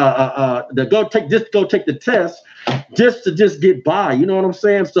go take the test just to get by. You know what I'm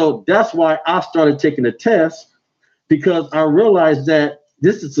saying? So that's why I started taking the test, because I realized that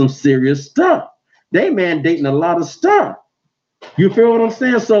this is some serious stuff. They mandating a lot of stuff. You feel what I'm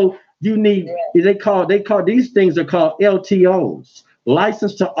saying? So you need, they call these things are called LTOs,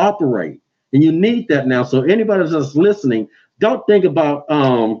 license to operate. And you need that now. So anybody that's listening, don't think about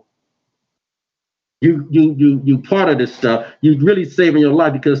you part of this stuff. You're really saving your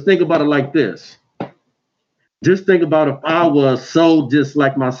life, because think about it like this. Just think about if I was so just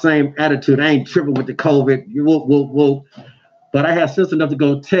like my same attitude. I ain't tripping with the COVID. But I had sense enough to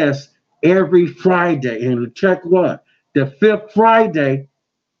go test every Friday. And check what? The 5th Friday,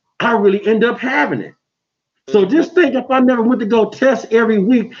 I really end up having it. So just think if I never went to go test every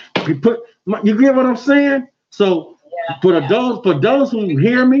week, you get what I'm saying? So for those who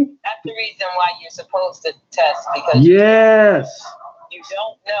hear me, that's the reason why you're supposed to test, because yes, you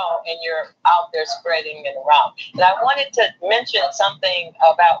don't know, and you're out there spreading it around. And I wanted to mention something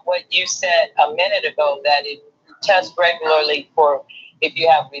about what you said a minute ago, that it test regularly for if you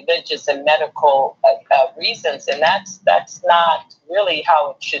have religious and medical reasons, and that's not really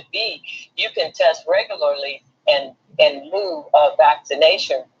how it should be. You can test regularly and in lieu of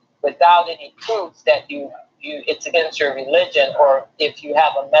vaccination without any proof that you it's against your religion, or if you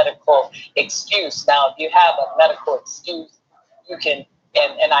have a medical excuse. Now, if you have a medical excuse, you can,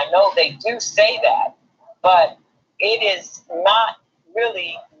 and I know they do say that, but it is not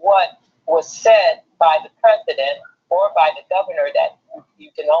really what was said by the president or by the governor, that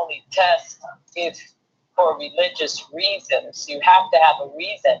you can only test if for religious reasons. You have to have a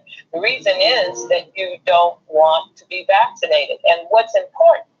reason. The reason is that you don't want to be vaccinated. And what's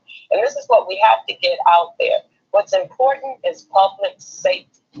important, and this is what we have to get out there, what's important is public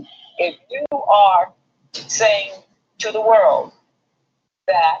safety. If you are saying to the world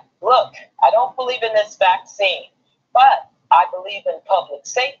that, look, I don't believe in this vaccine, but I believe in public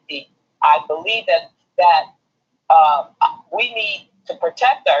safety, I believe that we need to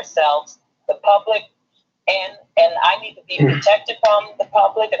protect ourselves, the public, and I need to be protected from the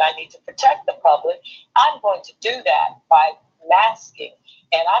public, and I need to protect the public. I'm going to do that by masking,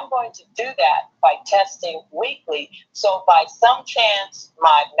 and I'm going to do that by testing weekly. So if by some chance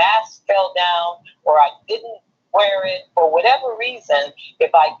my mask fell down, or I didn't wear it for whatever reason,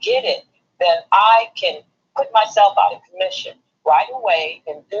 if I get it, then I can put myself out of commission right away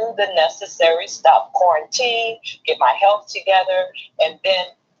and do the necessary stuff, quarantine, get my health together, and then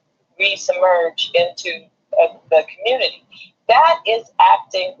re-submerge into the community. That is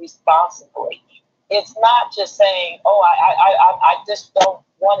acting responsibly. It's not just saying, oh, I just don't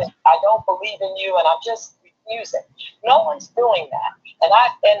want it, I don't believe in you, and I'm just refusing. No one's doing that. And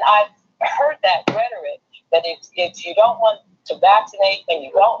I've heard that rhetoric, that if you don't want to vaccinate and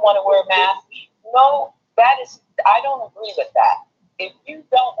you don't want to wear a mask, no, I don't agree with that. If you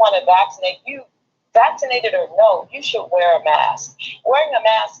don't want to vaccinate, you vaccinated or no, you should wear a mask. Wearing a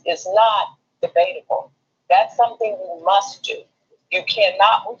mask is not debatable. That's something you must do. We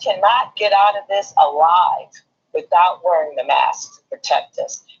cannot get out of this alive without wearing the mask to protect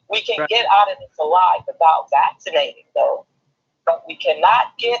us. We can get out of this alive without vaccinating, though, but we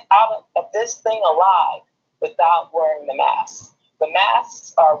cannot get out of this thing alive without wearing the mask. The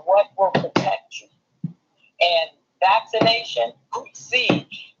masks are what will protect you. And vaccination, we see,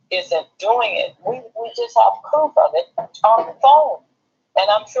 isn't doing it. We just have proof of it on the phone. And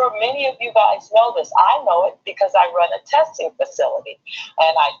I'm sure many of you guys know this. I know it because I run a testing facility.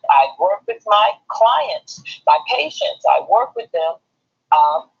 And I work with my clients, my patients. I work with them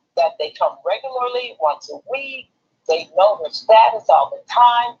that they come regularly, once a week. They know their status all the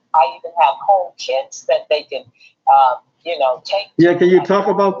time. I even have home kits that they can, take. Yeah, can you talk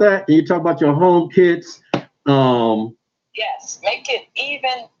about that? Can you talk about your home kits? Yes, make it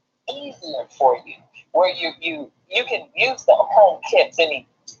even easier for you, where you can use the home kits any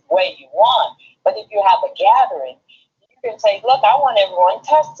way you want. But if you have a gathering, you can say, look, I want everyone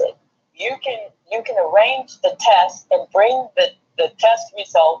tested. You can arrange the test and bring the test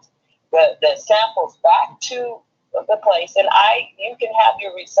results, the samples back to the place, and you can have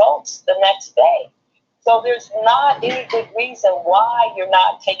your results the next day. So there's not any good reason why you're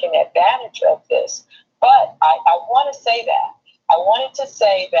not taking advantage of this. But I want to say that. I wanted to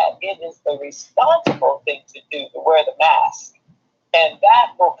say that it is the responsible thing to do, to wear the mask. And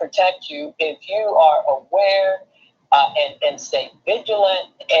that will protect you if you are aware and stay vigilant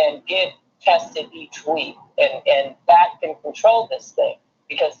and get tested each week. And that can control this thing.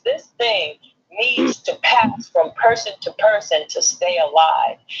 Because this thing needs to pass from person to person to stay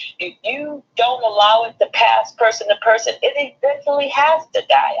alive. If you don't allow it to pass person to person, it eventually has to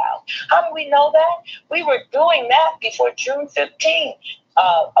die out. How do we know that? We were doing that before June 15th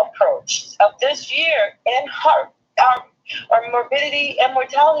approach of this year, and our morbidity and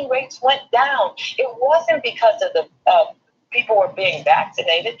mortality rates went down. It wasn't because of the people were being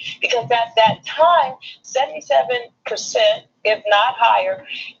vaccinated, because at that time, 77% if not higher,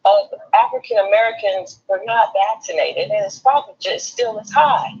 of African Americans who are not vaccinated, and it's probably just still as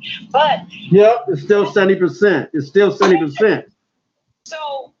high. But yep, it's still 70%. It's still 70%.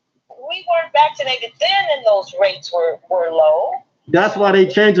 So we weren't vaccinated then, and those rates were low. That's why they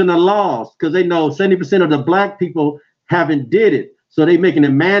changing the laws, because they know 70% of the black people haven't did it, so they making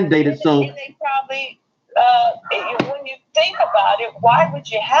it mandated. So and they probably, when you think about it, why would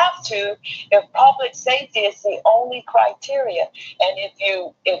you have to if public safety is the only criteria? And if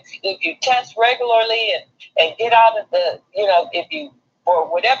you test regularly and get out of the, if you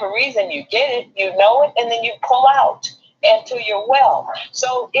for whatever reason you get it, you know it, and then you pull out until you're well.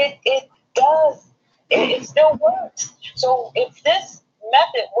 So it still works. So if this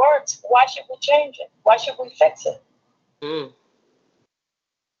method works, why should we change it? Why should we fix it?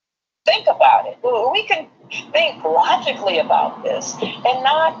 Think about it. We can think logically about this and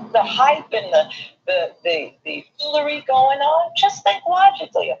not the hype and the foolery going on. Just think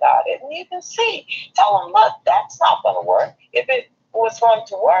logically about it, and you can see. Tell them, look, that's not going to work. If it was going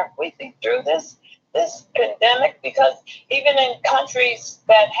to work, we think through this pandemic, because even in countries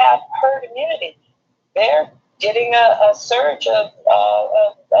that have herd immunity, they're getting a surge of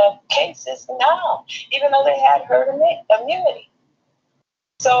cases now, even though they had herd immunity.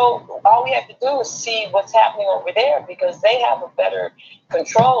 So all we have to do is see what's happening over there, because they have a better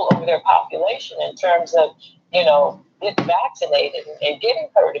control over their population in terms of, getting vaccinated and getting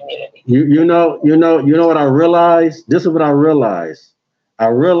herd immunity. You know what I realized? This is what I realized.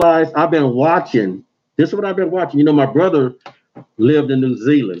 I've been watching. This is what I've been watching. My brother lived in New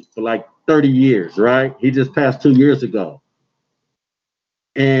Zealand for like 30 years, right? He just passed 2 years ago.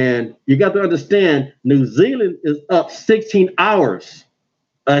 And you got to understand, New Zealand is up 16 hours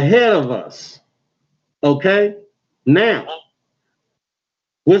ahead of us. Okay? Now,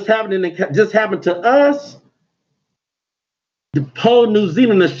 what's happening just happened to us? The whole New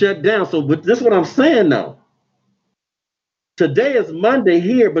Zealand is shut down. So this is what I'm saying though. Today is Monday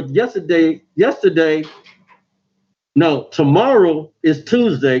here, but tomorrow is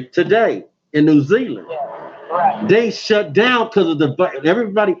Tuesday today in New Zealand. Yeah, right. They shut down because of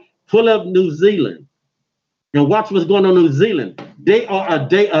everybody pull up New Zealand and watch what's going on in New Zealand. They are a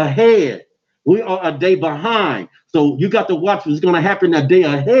day ahead. We are a day behind. So you got to watch what's going to happen a day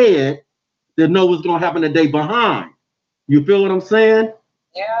ahead to know what's going to happen a day behind. You feel what I'm saying?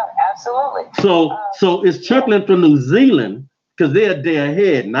 Yeah, absolutely. So it's trickling from New Zealand because they're a day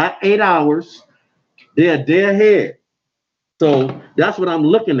ahead, not 8 hours. They're a day ahead. So that's what I'm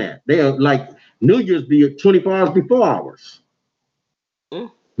looking at. They are like New Year's be 24 hours before ours. You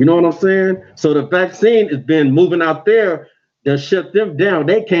know what I'm saying? So the vaccine has been moving out there that shut them down.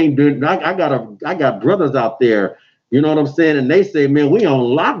 They came to, I got brothers out there, you know what I'm saying? And they say, man, we on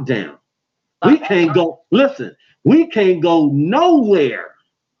lockdown. We can't go, listen, we can't go nowhere.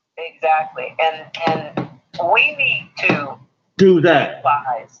 Exactly. And we need to do that.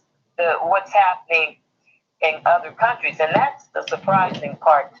 Realize what's happening in other countries. And that's the surprising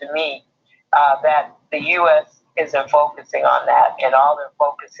part to me, that the U.S. isn't focusing on that, and all they're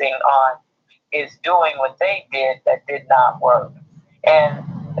focusing on is doing what they did that did not work. And,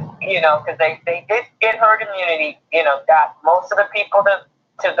 because they did get herd immunity, got most of the people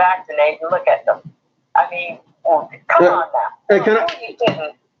to vaccinate, and look at them. I mean, come on now.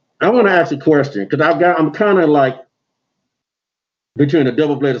 Hey, I want to ask a question, because I'm kind of like between a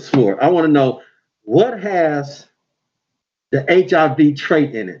double-bladed sword. I want to know, what has the HIV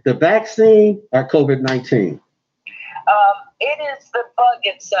trait in it? The vaccine or COVID-19? It is the bug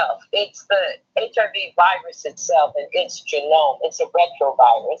itself. It's the HIV virus itself and its genome. It's a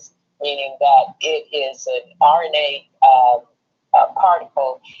retrovirus, meaning that it is an RNA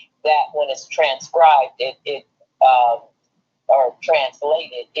particle that, when it's transcribed, or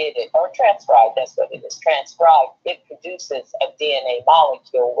translated, or transcribed, that's what it is, transcribed, it produces a DNA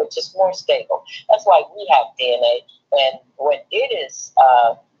molecule, which is more stable. That's why we have DNA. And when it is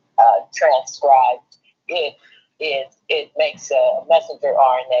transcribed, it makes a messenger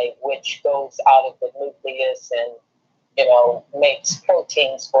RNA, which goes out of the nucleus and, makes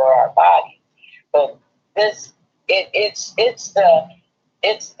proteins for our body. But it's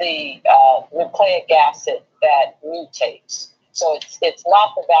the nucleic acid that mutates. So it's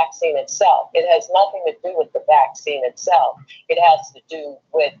not the vaccine itself. It has nothing to do with the vaccine itself. It has to do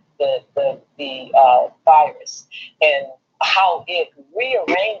with the virus and how it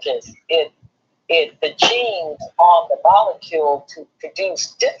rearranges the genes on the molecule to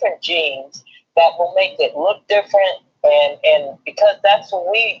produce different genes that will make it look different. And because that's what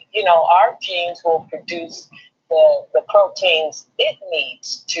our genes will produce the proteins it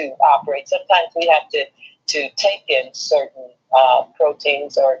needs to operate. Sometimes we have to to take in certain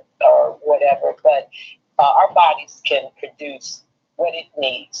proteins or whatever, but our bodies can produce what it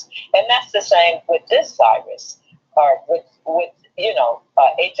needs. And that's the same with this virus, or with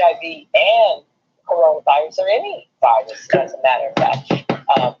HIV and coronavirus, or any virus, as a matter of fact.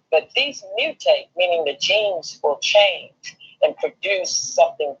 But these mutate, meaning the genes will change and produce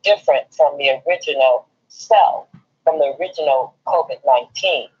something different from the original cell, from the original COVID-19.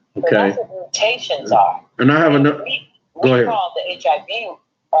 Okay. So that's what mutations are. And I have another. We Go ahead. call the HIV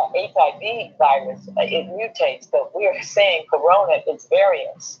virus, it mutates, but we're saying corona is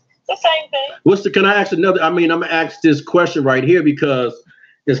variants. It's the same thing. Can I ask another? I mean, I'm gonna ask this question right here because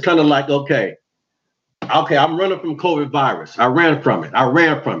it's kind of like, okay, I'm running from COVID virus. I ran from it.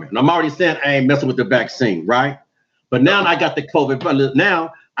 And I'm already saying I ain't messing with the vaccine, right? But now I got the COVID.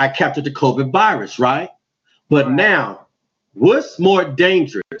 Now I captured the COVID virus, right? But now, what's more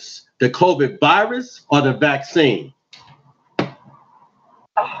dangerous, the COVID virus or the vaccine?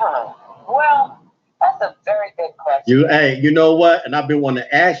 Well, that's a very good question. You know what? And I've been wanting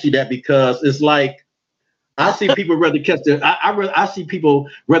to ask you that because it's like I see people rather catch the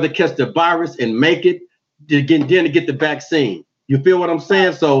virus and make it than to get the vaccine. You feel what I'm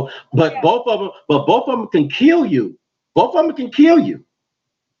saying? So, but both of them can kill you. Both of them can kill you.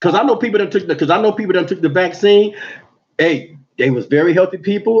 Because I know people that took the vaccine. Hey, they was very healthy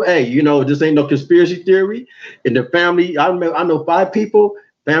people. Hey, this ain't no conspiracy theory. In the family, I know 5 people,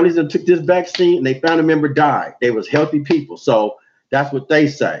 families that took this vaccine and they family member died. They was healthy people. So that's what they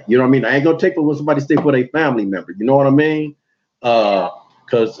say. You know what I mean? I ain't gonna take what somebody say for their family member. You know what I mean?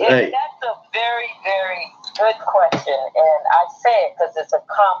 Because hey, that's a very, very good question, and I say it because it's a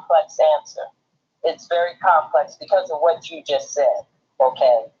complex answer. It's very complex because of what you just said.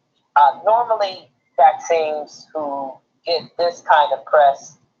 Okay. Normally, vaccines who get this kind of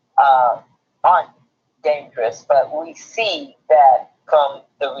press aren't dangerous, but we see that from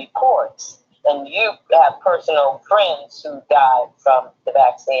the reports. And you have personal friends who died from the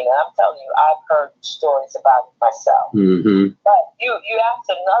vaccine. And I'm telling you, I've heard stories about it myself. Mm-hmm. But you asked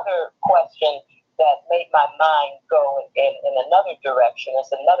another question that made my mind go in another direction.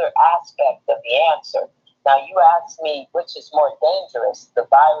 It's another aspect of the answer. Now, you asked me which is more dangerous, the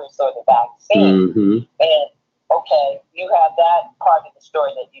virus or the vaccine. Mm-hmm. And, okay, you have that part of the story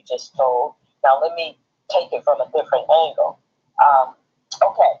that you just told. Now, let me take it from a different angle.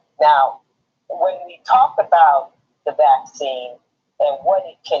 Okay, now, when we talk about the vaccine and what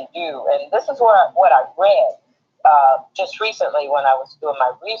it can do, and this is what I read just recently when I was doing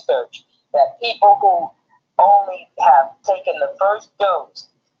my research, that people who only have taken the first dose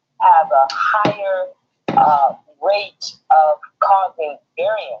have a higher rate of causing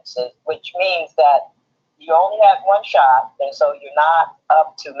variances, which means that you only had one shot, and so you're not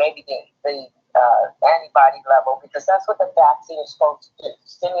up to maybe the antibody level, because that's what the vaccine is supposed to do,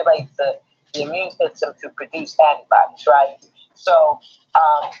 stimulate the immune system to produce antibodies, right? So,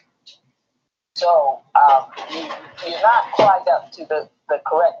 you're not quite up to the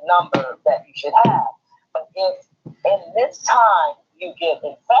correct number that you should have. But if in this time you get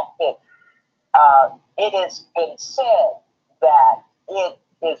infected, it has been said that it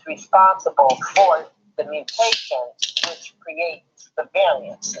is responsible for the mutations which create the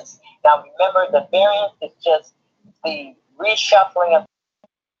variances. Now, remember, the variance is just the reshuffling of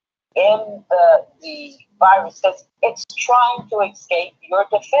in the virus. It's trying to escape your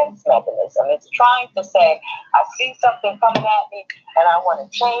defense mechanism. It's trying to say, I see something coming at me, and I want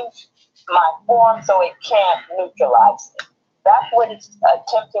to change my form so it can't neutralize it. That's what it's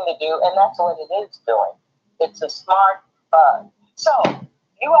attempting to do, and that's what it is doing. It's a smart bug. So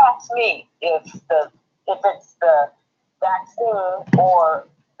you asked me if it's the vaccine or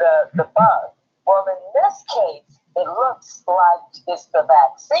the bug. Well, in this case, it looks like it's the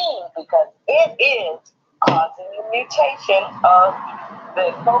vaccine because it is causing the mutation of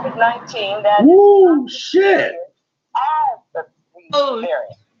the COVID-19 that shit. as the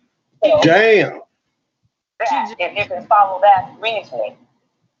variant. So, damn. if you can follow that reasoning.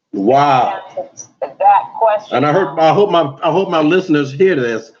 Wow. That question. And I hope my listeners hear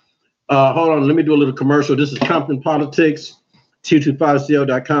this. Hold on, let me do a little commercial. This is Compton Politics,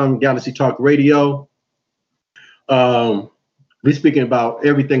 225cl.com, Galaxy Talk Radio. We're speaking about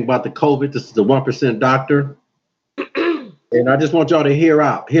everything about the COVID. This is the 1% Doctor. And I just want y'all to hear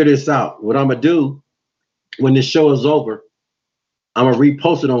this out. What I'm going to do when this show is over, I'm going to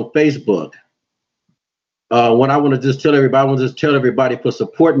repost it on Facebook. What I want to just tell everybody, for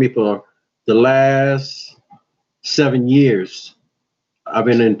supporting me for the last 7 years. I've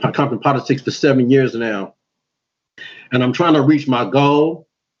been in Compton Politics for 7 years now. And I'm trying to reach my goal.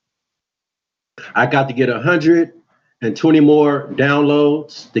 I got to get 120 more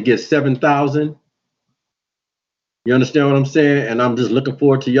downloads to get 7,000. You understand what I'm saying? And I'm just looking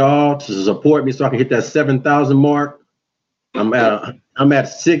forward to y'all to support me so I can hit that 7,000 mark. I'm at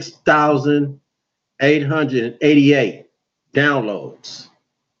 6,888 downloads.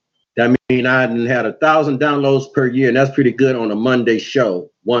 That means I had 1,000 downloads per year, and that's pretty good on a Monday show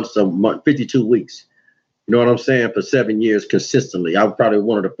once a month, 52 weeks. You know what I'm saying? For 7 years consistently. I was probably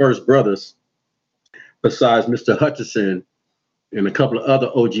one of the first brothers, besides Mr. Hutchison and a couple of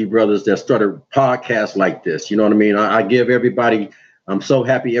other OG brothers, that started podcasts like this. You know what I mean? I give everybody, I'm so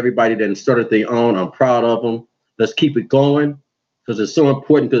happy everybody that started their own. I'm proud of them. Let's keep it going, because it's so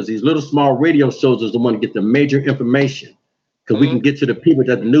important, because these little small radio shows is the one to get the major information, because we can get to the people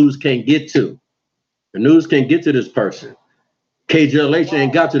that the news can't get to. The news can't get to this person. KJLH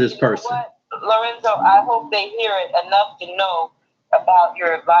ain't got to this person. Lorenzo, I hope they hear it enough to know about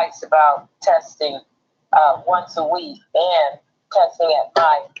your advice about testing once a week and testing at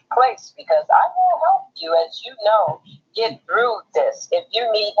my place, because I will help you, as you know, get through this. If you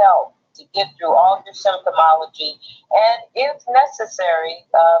need help to get through all your symptomology, and if necessary,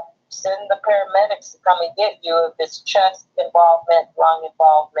 send the paramedics to come and get you if it's chest involvement, lung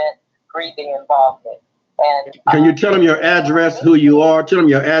involvement, breathing involvement. And can you tell them your address, who you are? Tell them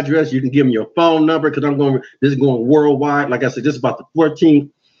your address. You can give them your phone number, because this is going worldwide. Like I said, this is about the 14th.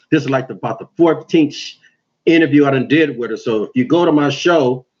 This is like about the 14th interview I done did with her. So if you go to my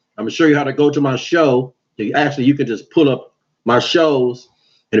show, I'm gonna show you how to go to my show. You can just pull up my shows,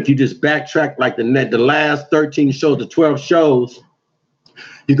 and if you just backtrack like the last 13 shows, the 12 shows,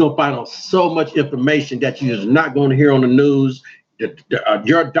 you're gonna find out so much information that you're not going to hear on the news.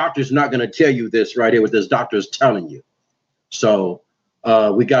 Your doctor's not going to tell you this right here, what this doctor is telling you. So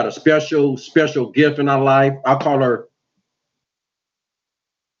we got a special gift in our life. I call her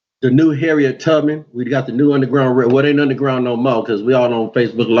the new Harriet Tubman. We got the new underground. Well, it ain't underground no more, because we all on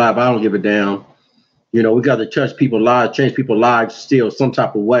Facebook Live. I don't give a damn. You know, we got to touch people's lives, change people's lives still some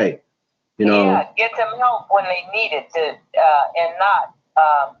type of way. You know. Yeah, get them help when they need it, and not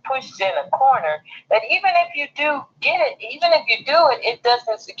pushed in a corner. But even if you do get it, even if you do it, it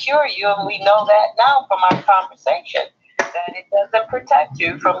doesn't secure you, and we know that now from our conversation, that it doesn't protect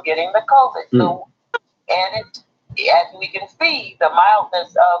you from getting the COVID. So, and it, as we can see, the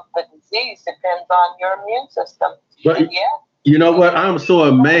mildness of the disease depends on your immune system. But you know what? I'm so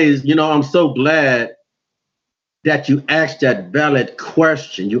amazed. You know, I'm so glad that you asked that valid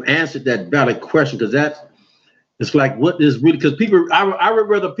question. You answered that valid question, because it's like, what is really, because people, I would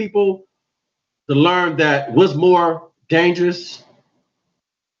rather people to learn that what's more dangerous.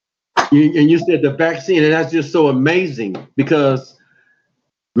 And you said the vaccine, and that's just so amazing, because,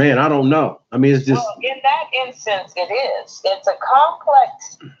 man, I don't know. I mean, it's just. Well, in that instance, it is. It's a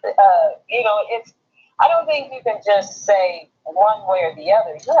complex, I don't think you can just say one way or the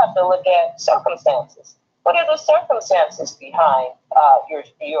other. You have to look at circumstances. What are the circumstances behind your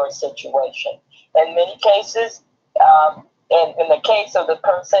situation? In many cases, in the case of the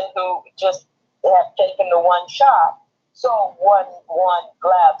person who just have taken the one shot, so one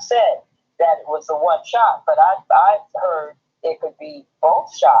lab said that it was the one shot, but I've heard it could be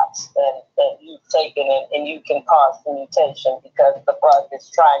both shots and you've taken it, and you can cause the mutation because the bug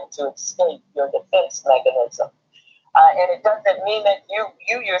is trying to escape your defense mechanism. And it doesn't mean that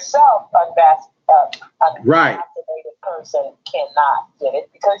you yourself, unvaccinated person, cannot get it,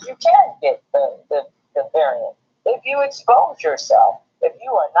 because you can get the variant if you expose yourself, if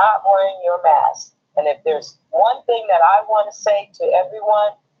you are not wearing your mask. And if there's one thing that I want to say to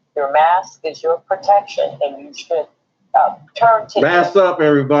everyone, your mask is your protection, and you should turn to mask up,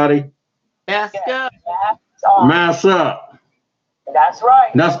 everybody. Mask up. Mask up. That's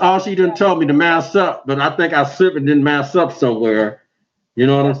right. That's all she done told me, to mask up. But I think I slipped and didn't mask up somewhere. You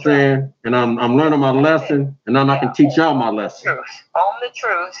know what I'm saying? Right. And I'm learning my lesson, and then I can teach y'all my lesson. Own the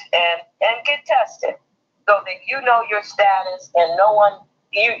truth and get tested, so that you know your status, and no one,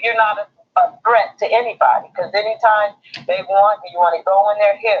 you're not a threat to anybody, because anytime you want to go in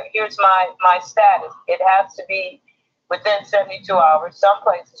there, here's my status. It has to be within 72 hours. Some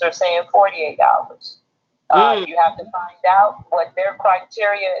places are saying 48 hours. You have to find out what their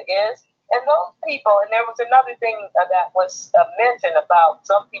criteria is. And those people, and there was another thing that was mentioned about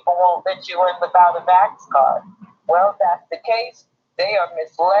some people won't let you in without a vax card. Well, if that's the case, they are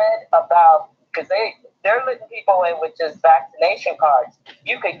misled about, because they're letting people in with just vaccination cards.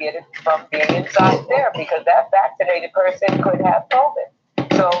 You could get it from being inside there, because that vaccinated person could have COVID.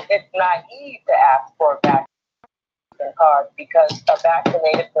 So it's naive to ask for a vaccination card, because a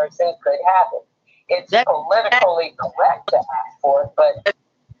vaccinated person could have it. It's politically correct to ask for it, but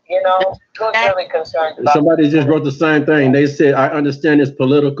You know, who's really concerned about Somebody just wrote the same thing. They said, I understand it's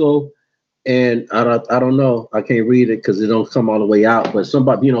political, and I don't know. I can't read it because it don't come all the way out. But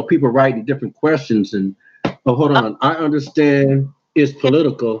somebody, people writing different questions, and hold on. I understand it's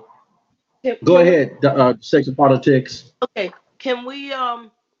political. Go ahead, Section Politics. Okay, can we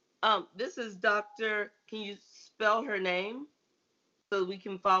this is Dr. Can you spell her name so we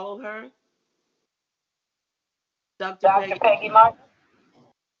can follow her? Dr. Peggy Martin.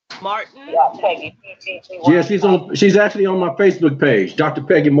 Martin? Yeah, Peggy. Yeah, she's actually on my Facebook page, Dr.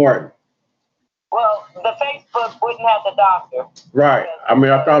 Peggy Martin. Well, the Facebook wouldn't have the doctor. Right. I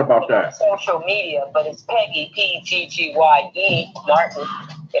mean, I thought about that. Social media, but it's Peggy, Pgye, Martin, Martin.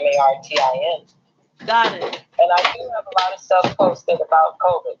 Got it. And I do have a lot of stuff posted about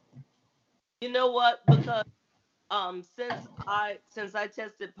COVID. You know what? Because since I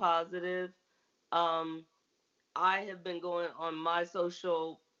tested positive, I have been going on my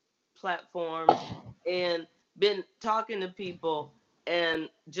social platforms and been talking to people and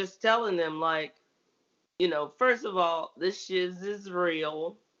just telling them, like, first of all, this shiz is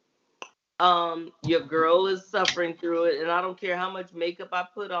real. Your girl is suffering through it, and I don't care how much makeup I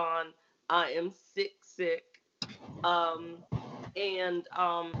put on. I am sick. And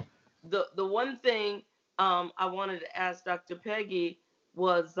the one thing I wanted to ask Dr. Peggy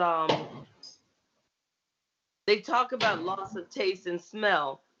was they talk about loss of taste and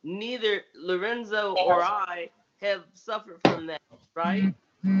smell. Neither Lorenzo or I have suffered from that, right?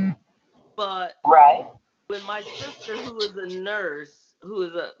 But when my sister, who is a nurse, who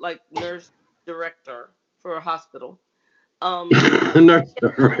is a nurse director for a hospital, nurse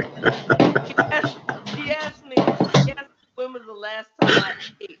director, she asked me when was the last time I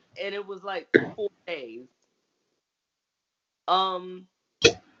ate, and it was like 4 days.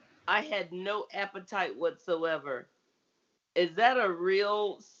 I had no appetite whatsoever. Is that a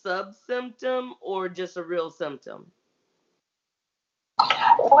real sub-symptom or just a real symptom?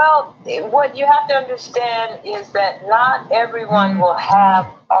 Well, what you have to understand is that not everyone will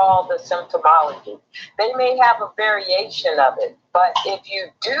have all the symptomology. They may have a variation of it, but if you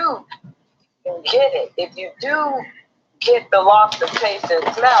do get it, if you do get the loss of taste and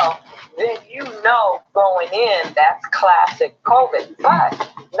smell, then going in that's classic COVID. But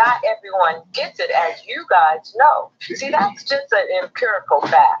not everyone gets it, as you guys know. See, that's just an empirical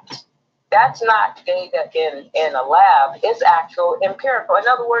fact. That's not data in a lab. It's actual empirical. In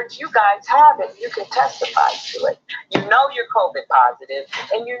other words, you guys have it. You can testify to it. You know you're COVID positive,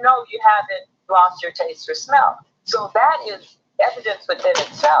 and you know you haven't lost your taste or smell. So that is evidence within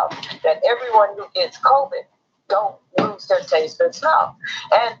itself that everyone who gets COVID don't lose their taste and smell.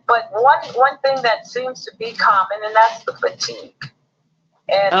 But one thing that seems to be common, and that's the fatigue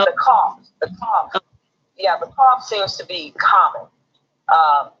and the cough. The cough. Yeah, the cough seems to be common.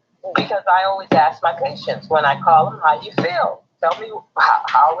 Because I always ask my patients when I call them, how you feel? Tell me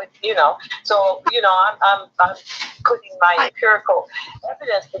how it, So, I'm putting my empirical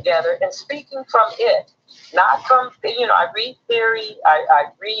evidence together and speaking from it, not from, I read theory, I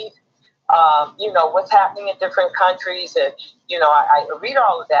read, what's happening in different countries, and, I read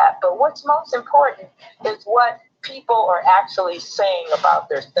all of that. But what's most important is what people are actually saying about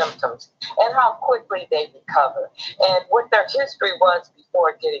their symptoms and how quickly they recover and what their history was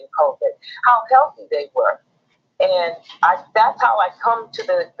before getting COVID, how healthy they were. And that's how I come to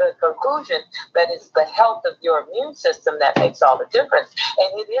the conclusion that it's the health of your immune system that makes all the difference.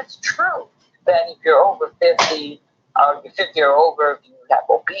 And it is true that if you're over 50, or you're 50 or over, if you have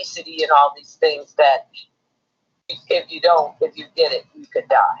obesity and all these things, that if you get it, you could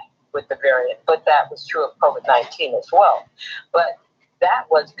die with the variant. But that was true of COVID-19 as well. But that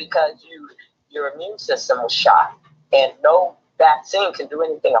was because your immune system was shot, and no vaccine can do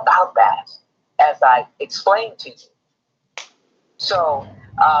anything about that, as I explained to you. So,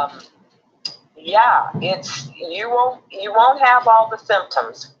 it's you won't have all the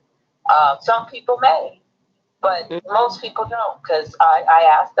symptoms. Some people may, but most people don't, because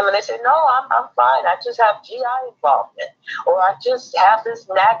I asked them and they said, no, I'm fine. I just have GI involvement, or I just have this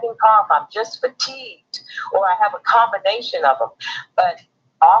nagging cough. I'm just fatigued, or I have a combination of them. But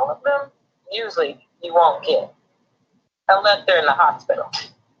all of them, usually you won't get, unless they're in the hospital.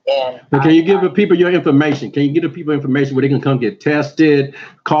 And can you give the people your information? Can you give the people information where they can come get tested,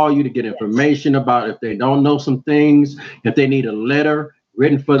 call you to get information about if they don't know some things, if they need a letter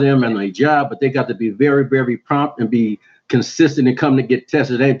written for them and a job, but they got to be very, very prompt and be consistent and come to get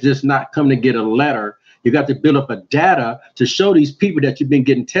tested. They just not come to get a letter. You got to build up a data to show these people that you've been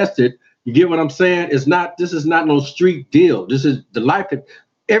getting tested. You get what I'm saying? This is not no street deal. This is the life that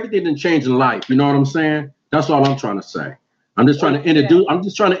everything didn't change in life. You know what I'm saying? That's all I'm trying to say. I'm just trying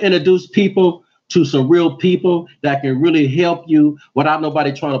to introduce people to some real people that can really help you without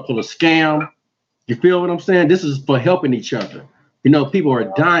nobody trying to pull a scam. You feel what I'm saying? This is for helping each other. You know, people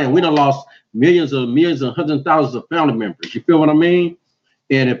are dying. We done lost millions and hundreds of thousands of family members. You feel what I mean?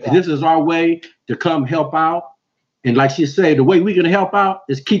 And if this is our way to come help out, and like she said, the way we can help out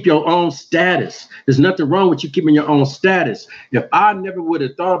is keep your own status. There's nothing wrong with you keeping your own status. If I never would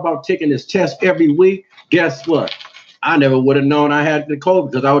have thought about taking this test every week, guess what? I never would have known I had the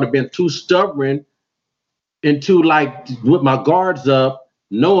COVID because I would have been too stubborn and too like with my guards up,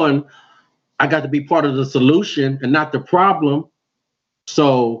 knowing I got to be part of the solution and not the problem.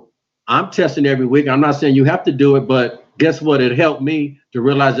 So I'm testing every week. I'm not saying you have to do it, but guess what? It helped me to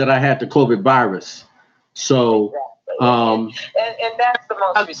realize that I had the COVID virus. So, and that's the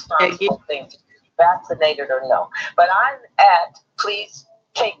most responsible thing to do, vaccinated or no. But I'm at, please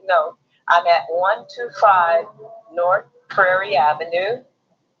take note, I'm at 125 North Prairie Avenue.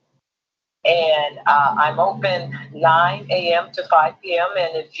 And I'm open 9 a.m. to 5 p.m.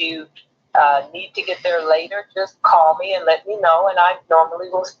 And if you need to get there later, just call me and let me know. And I normally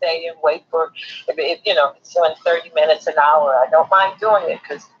will stay and wait for, if it's in 30 minutes, an hour. I don't mind doing it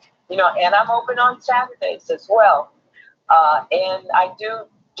because, and I'm open on Saturdays as well. And I do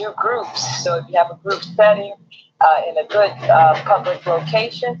groups. So if you have a group setting in a good public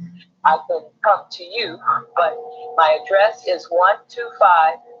location, I can come to you. But my address is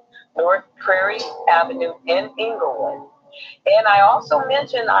 125 North Prairie Avenue in Inglewood. And I also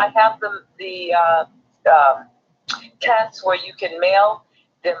mentioned I have the tests where you can mail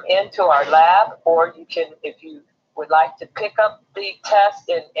them into our lab, or you can, if you would like to pick up the test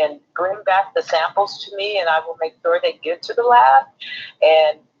and bring back the samples to me, and I will make sure they get to the lab.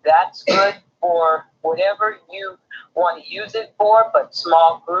 And that's good for whatever you want to use it for, but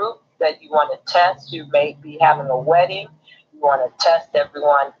small group that you want to test. You may be having a wedding. You want to test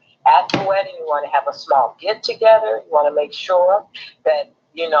everyone at the wedding. You want to have a small get together. You want to make sure that,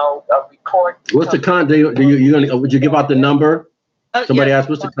 a report. What's the contact? Would you give out the number? Somebody asked,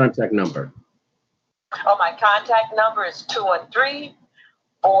 what's the contact number? Oh, my contact number is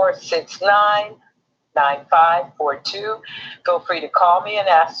 213-469-9542. Feel free to call me and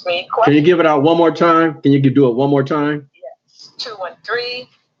ask me questions. Can you give it out one more time? Can you do it one more time? Yes,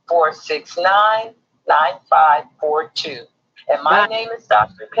 213-469-9542. And my name is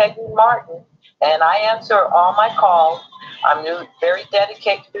Dr. Peggy Martin, and I answer all my calls. I'm very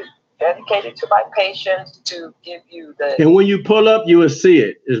dedicated to my patients to give you the... And when you pull up, you will see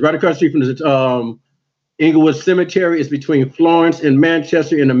it. It's right across the street from the Inglewood Cemetery. It's between Florence and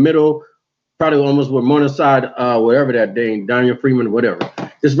Manchester, in the middle, probably almost where Morningside, wherever that dang, Daniel Freeman, whatever.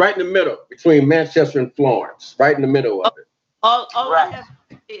 It's right in the middle, between Manchester and Florence, right in the middle of it. All I have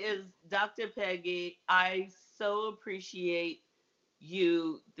to say is, Dr. Peggy, I so appreciate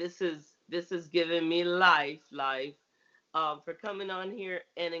you. This is giving me life for coming on here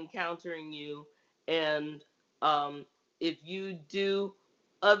and encountering you. And if you do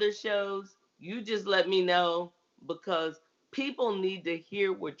other shows, you just let me know, because people need to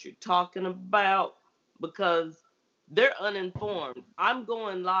hear what you're talking about, because they're uninformed. I'm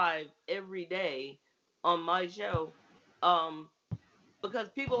going live every day on my show because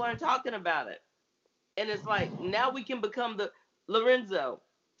people aren't talking about it. And it's like, now we can become the Lorenzo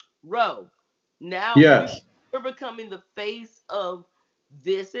Rowe. Now we're becoming the face of,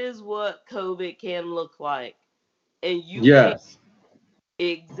 this is what COVID can look like. And you can,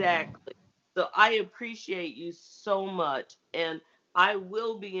 exactly. So I appreciate you so much. And I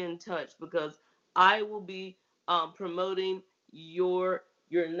will be in touch, because I will be promoting your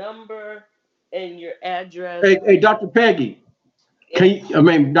number and your address. Hey, Dr. Peggy.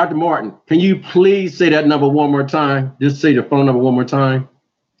 Dr. Martin, can you please say that number one more time? Just say the phone number one more time.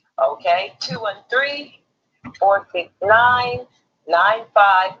 Okay,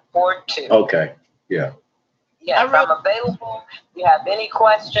 213-469-9542. Okay, yeah. Yes, I'm available. If you have any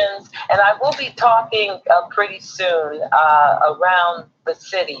questions, and I will be talking pretty soon around the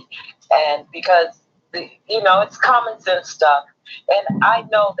city, and because it's common sense stuff. And I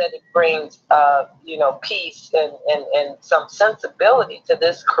know that it brings, peace and some sensibility to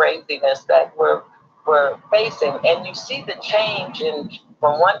this craziness that we're facing. And you see the change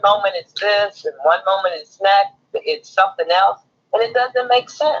from one moment it's this, and one moment it's something else, and it doesn't make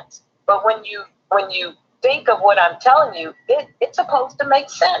sense. But when you think of what I'm telling you, it's supposed to make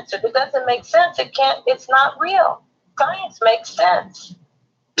sense. If it doesn't make sense, it's not real. Science makes sense.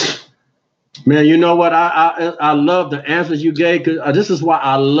 Man, you know what? I love the answers you gave, because this is why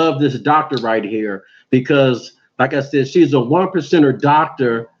I love this doctor right here, because like I said, she's a 1%er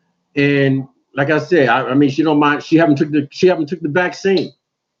doctor, and like I said, I mean, she don't mind. She haven't took the vaccine.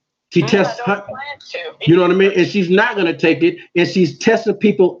 She tests. I don't plan to. You know what I mean? And she's not going to take it. And she's testing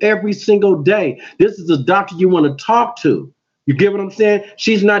people every single day. This is a doctor you want to talk to. You get what I'm saying?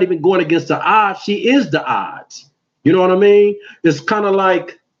 She's not even going against the odds. She is the odds. You know what I mean? It's kind of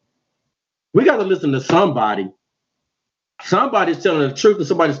like we got to listen to somebody. Somebody's telling the truth and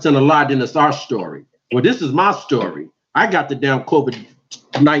somebody's telling a lie. Then it's our story. Well, this is my story. I got the damn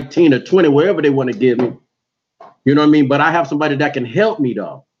COVID-19 or 20, wherever they want to give me. You know what I mean? But I have somebody that can help me,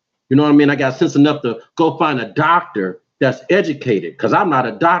 though. You know what I mean? I got sense enough to go find a doctor that's educated, because I'm not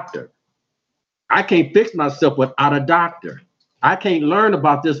a doctor. I can't fix myself without a doctor. I can't learn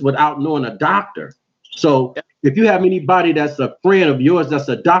about this without knowing a doctor. So if you have anybody that's a friend of yours that's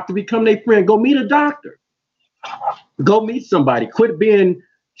a doctor, become their friend. Go meet a doctor. Go meet somebody. Quit being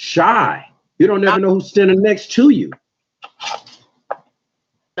shy. You don't never know who's standing next to you.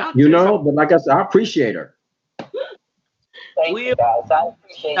 You know, but like I said, I appreciate her. Thank you guys. I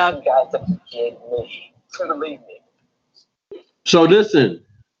appreciate you guys appreciating me. Believe me. So listen,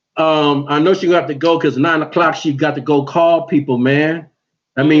 I know she got to go because 9 o'clock she got to go call people, man.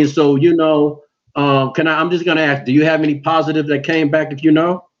 I mean, so you know, I'm just gonna ask, do you have any positives that came back, if you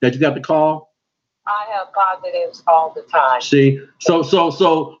know, that you got to call? I have positives all the time. See, so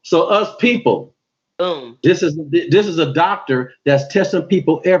us people, boom. This is a doctor that's testing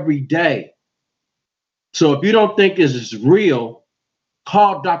people every day. So if you don't think this is real,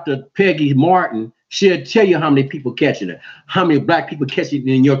 call Dr. Peggy Martin. She'll tell you how many people catching it, how many black people catching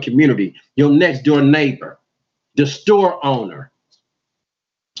it in your community, your next door neighbor, the store owner.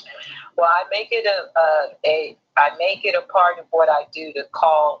 Well, I make it a part of what I do to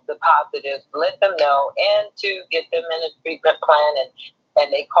call the positives, let them know, and to get them in a treatment plan.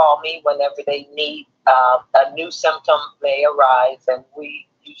 And they call me whenever they need a new symptom may arise, and we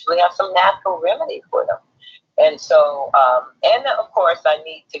usually have some natural remedy for them. And so, and of course, I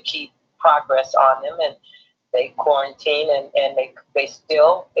need to keep progress on them, and they quarantine, and they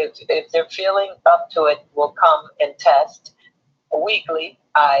still, if they're feeling up to it, will come and test weekly.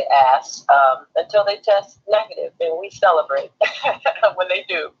 I ask until they test negative, and we celebrate when they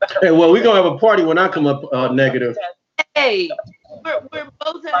do. Hey, well, we're gonna have a party when I come up negative. Hey, we're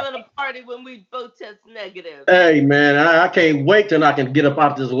both having a party when we both test negative. Hey, man, I can't wait till I can get up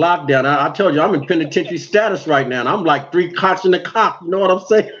out of this lockdown. I told you I'm in penitentiary status right now, and I'm like 3 cots in the cop. You know what I'm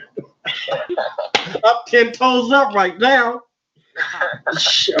saying? I'm 10 toes up right now.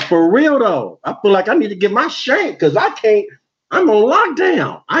 For real though, I feel like I need to get my shank because I can't. I'm on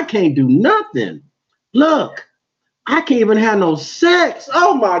lockdown. I can't do nothing. Look, I can't even have no sex.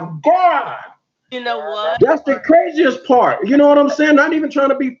 Oh my God. You know what? That's the craziest part. You know what I'm saying? Not even trying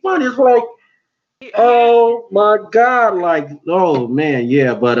to be funny. It's like, oh my God. Like, oh man,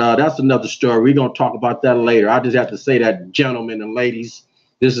 yeah. But that's another story. We're going to talk about that later. I just have to say that, gentlemen and ladies,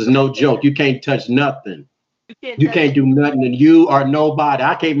 this is no joke. You can't touch nothing. You can't do nothing, and you are nobody.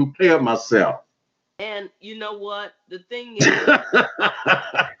 I can't even play with myself. And you know what? The thing is,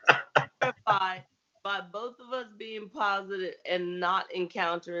 by both of us being positive and not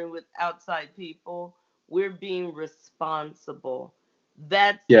encountering with outside people, we're being responsible.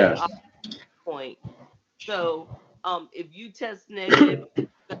 That's the point. So, if you test negative,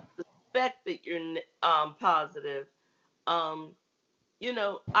 suspect that you're positive, you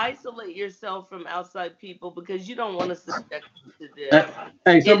know, isolate yourself from outside people because you don't want to subject to this.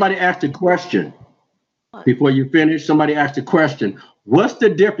 Hey, somebody asked a question. Before you finish, somebody asked a question. What's the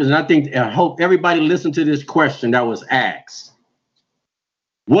difference? And I hope everybody listened to this question that was asked.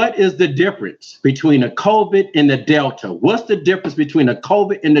 What is the difference between a COVID and the Delta? What's the difference between a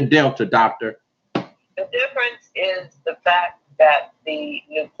COVID and the Delta, doctor? The difference is the fact that the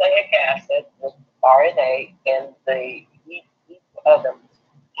nucleic acid, the RNA, and each of them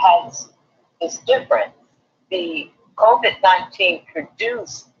is different. The COVID-19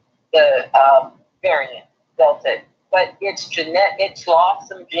 produced the variant, Delta, but it's genetic. It's lost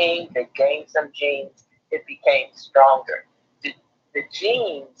some genes, it gained some genes, it became stronger. The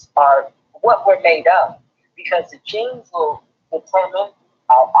genes are what we're made of, because the genes will determine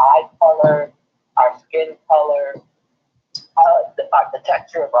our eye color, our skin color, the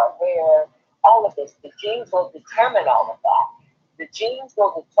texture of our hair, all of this. The genes will determine all of that. The genes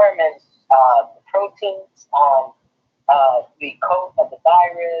will determine the proteins on the coat of the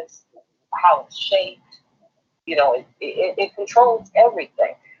virus, how it's shaped. You know, it controls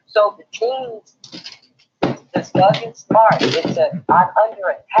everything. So the genes, this dog is smart. I'm under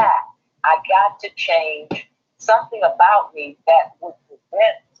attack. I got to change something about me that would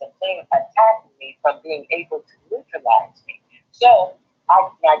prevent the thing attacking me from being able to neutralize me. So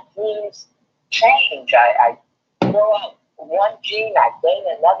my genes change. I throw out one gene, I gain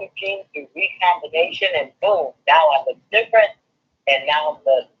another gene through recombination, and boom, now I look different. And now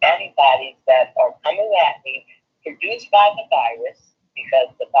the antibodies that are coming at me, produced by the virus, because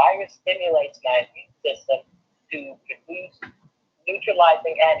the virus stimulates my immune system to produce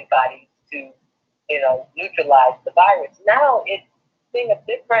neutralizing antibodies to, neutralize the virus. Now it's being a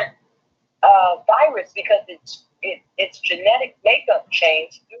different virus because its genetic makeup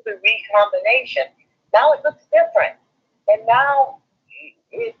changed through the recombination. Now it looks different. And now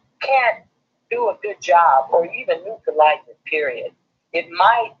it can't do a good job or even neutralize it, period.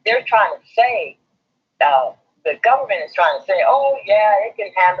 They're trying to say, the government is trying to say, oh, yeah, it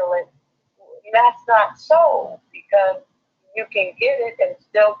can handle it. That's not so, because you can get it and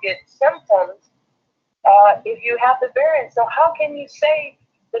still get symptoms if you have the variant. So how can you say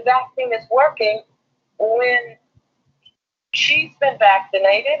the vaccine is working when she's been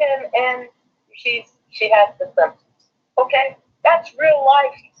vaccinated and she has the symptoms? Okay, that's real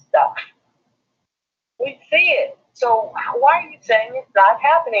life stuff. We see it. So why are you saying it's not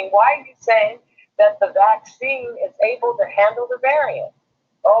happening? Why are you saying that the vaccine is able to handle the variant?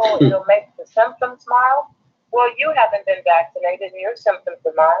 Oh, it'll make the symptoms mild? Well, you haven't been vaccinated and your symptoms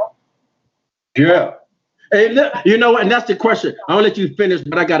are mild. Yeah. Hey, and that's the question. I'll let you finish,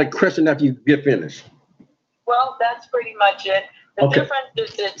 but I got a question after you get finished. Well, that's pretty much it. The difference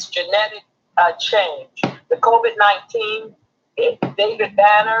is its genetic change. The COVID-19, David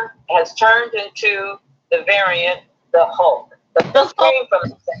Banner has turned into the variant, the Hulk. But this came from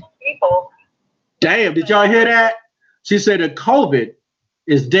the same people. Damn, did y'all hear that? She said the COVID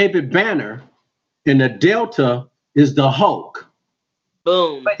is David Banner and the Delta is the Hulk.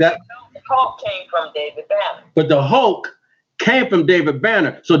 Boom. But the Hulk came from David Banner. But the Hulk came from David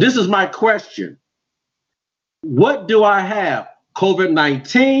Banner. So this is my question. What do I have?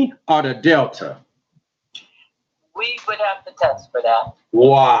 COVID-19 or the Delta? We would have to test for that.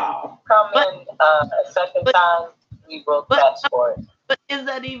 Wow. Come in a second time, we will test for it. But is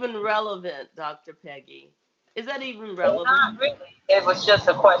that even relevant, Dr. Peggy? Is that even relevant? Not really. It was just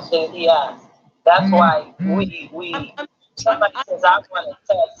a question he asked. That's why somebody says, I want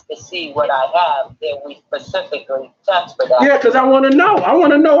to test to see what I have, then we specifically test for that. Yeah, because I want to know. I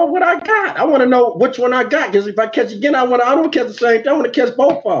want to know what I got. I want to know which one I got. Because if I catch again, I don't want to catch the same thing. I want to catch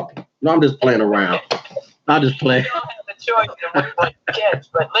both of them. No, I'm just playing around. I'm just playing. You don't have a choice of which one to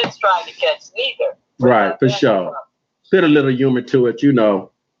catch, but let's try to catch neither. Right, for sure. Put a little humor to it,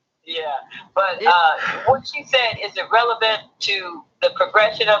 Yeah, but what she said, is it relevant to the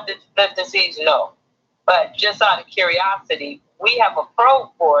progression of the disease? No. But just out of curiosity, we have a probe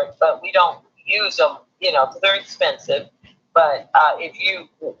for it, but we don't use them, because they're expensive. But if you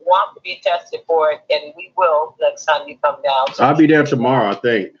want to be tested for it, and we will next time you come down. So I'll be there tomorrow, I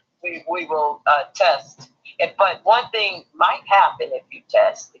think. We will test. But one thing might happen if you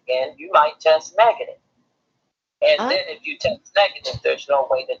test again, you might test negative. And then if you test negative, there's no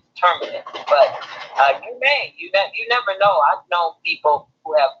way to determine it. But you never know. I've known people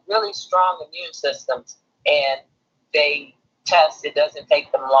who have really strong immune systems and they test, it doesn't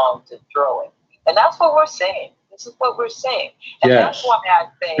take them long to throw it. And that's what we're saying. This is what we're saying. And that's why I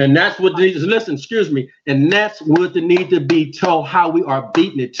think. And that's what listen, excuse me. And that's what they need to be told how we are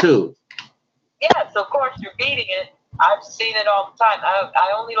beating it too. Yes, of course you're beating it. I've seen it all the time.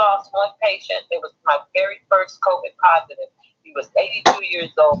 I only lost one patient. It was my very first COVID positive. He was 82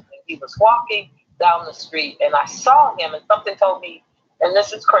 years old, and he was walking down the street, and I saw him, and something told me, and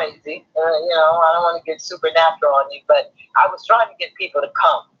this is crazy, I don't want to get supernatural on you, but I was trying to get people to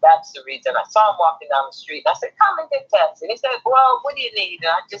come. That's the reason. I saw him walking down the street, and I said, come and get tested. He said, well, what do you need? And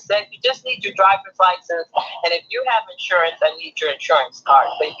I just said, you just need your driver's license, and if you have insurance, I need your insurance card.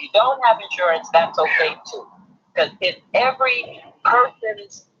 But if you don't have insurance, that's okay, too. Because in every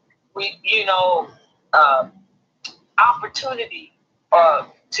person's, opportunity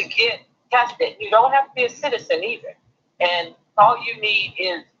to get tested, you don't have to be a citizen either. And all you need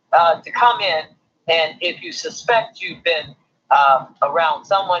is to come in, and if you suspect you've been around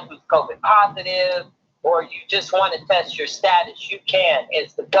someone who's COVID positive, or you just want to test your status, you can.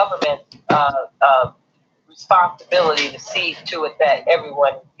 It's the government's responsibility to see to it that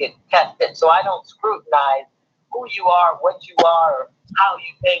everyone gets tested. So I don't scrutinize who you are, what you are, or how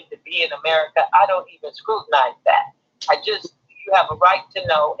you came to be in America. I don't even scrutinize that. You have a right to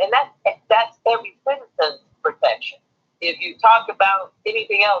know, and that's every citizen's protection. If you talk about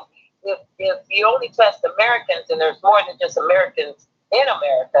anything else, if you only test Americans and there's more than just Americans in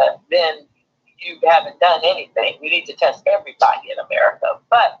America, then you haven't done anything. You need to test everybody in America.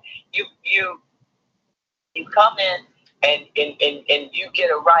 But you come in and you get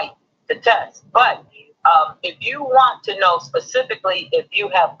a right the test. But if you want to know specifically if you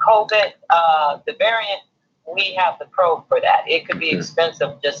have COVID, the variant, we have the probe for that. It could be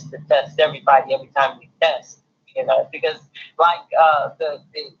expensive just to test everybody every time we test, because like the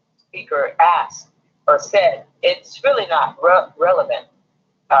speaker asked or said, it's really not relevant.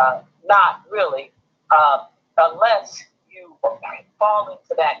 Not really, unless you fall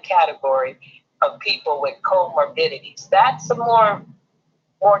into that category of people with comorbidities. That's a more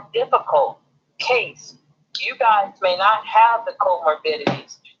difficult case. You guys may not have the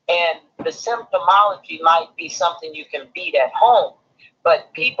comorbidities, and the symptomology might be something you can beat at home.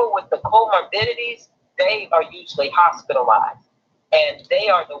 But people with the comorbidities, they are usually hospitalized, and they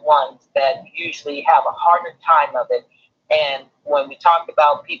are the ones that usually have a harder time of it. And when we talk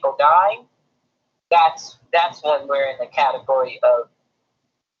about people dying, that's when we're in the category of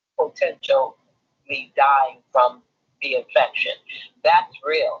potentially dying from the infection. That's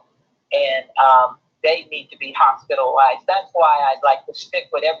real. And they need to be hospitalized. That's why I'd like to stick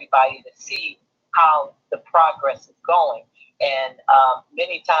with everybody to see how the progress is going. And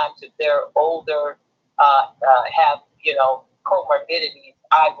many times if they're older, have, comorbidities,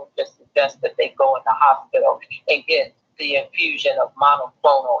 I would just suggest that they go in the hospital and get the infusion of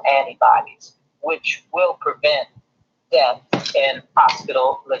monoclonal antibodies, which will prevent death and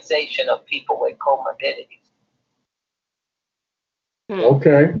hospitalization of people with comorbidities.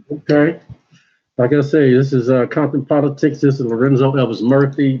 Okay. Like I say, this is Compton Politics. This is Lorenzo Elvis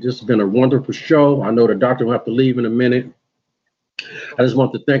Murphy. This has been a wonderful show. I know the doctor will have to leave in a minute. I just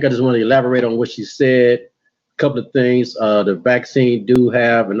want to elaborate on what she said. A couple of things. The vaccine do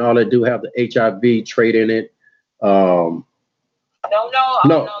have, and all they do have the HIV trait in it. No.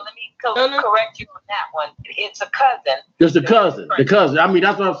 Let me correct you on that one. It's a cousin. It's a cousin. The cousin. I mean,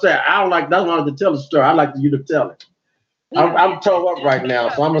 that's what I'm saying. That's why I wanted to tell the story. I like you to tell it. I'm tore up right now,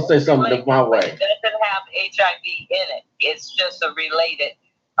 so I'm gonna say something my way. It doesn't have HIV in it. It's just a related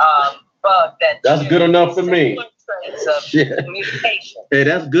bug that's good enough for me. Mutation. Hey,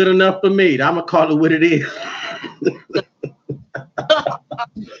 that's good enough for me. I'm gonna call it what it is.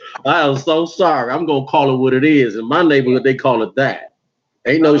 I am so sorry. I'm gonna call it what it is. In my neighborhood, they call it that.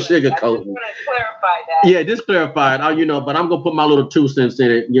 Ain't no sugarcoating. I just want to clarify that. Yeah, just clarify it. But I'm gonna put my little 2 cents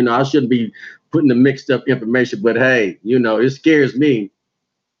in it. I shouldn't be putting the mixed up information, but hey, it scares me.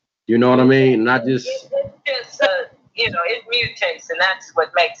 You know what I mean? And I just it's just it mutates, and that's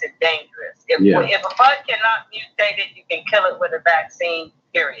what makes it dangerous. If a bug cannot mutate it, you can kill it with a vaccine,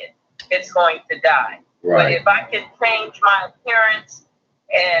 period. It's going to die. Right. But if I can change my appearance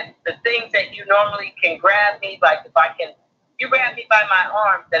and the things that you normally can grab me, like you grab me by my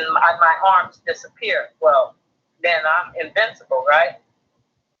arms, then my arms disappear. Well, then I'm invincible, right?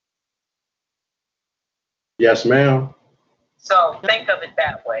 Yes, ma'am. So think of it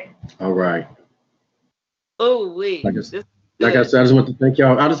that way. All right. Oh, wait. Like I said, I just want to thank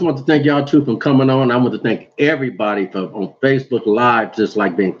y'all. I just want to thank y'all too for coming on. I want to thank everybody on Facebook Live, just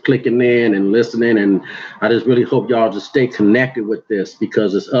like been clicking in and listening. And I just really hope y'all just stay connected with this,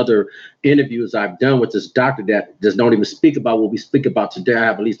 because there's other interviews I've done with this doctor that just don't even speak about what we speak about today. I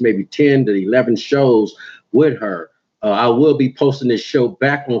have at least maybe 10 to 11 shows with her. I will be posting this show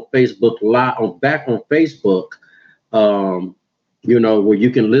back on Facebook Live, back on Facebook. Where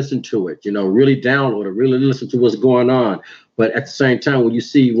you can listen to it, really download it, really listen to what's going on. But at the same time, when you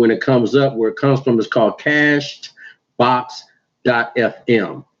see when it comes up, where it comes from, it's called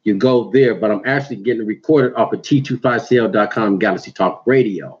cashedbox.fm. You go there, but I'm actually getting recorded off of T25CL.com Galaxy Talk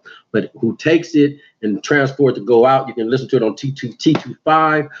Radio. But who takes it and transport to go out, you can listen to it on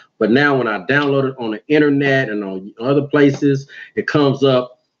T25. But now when I download it on the internet and on other places, it comes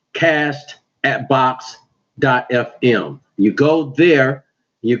up cashedbox.fm. You go there,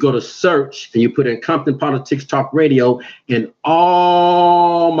 you go to search, and you put in Compton Politics Talk Radio, and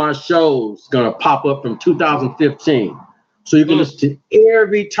all my shows gonna pop up from 2015. So you can listen to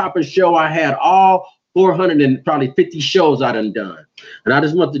every type of show I had, all 450 shows I done. And I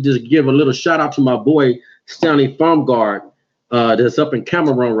just want to just give a little shout out to my boy Stanley Farmgard, that's up in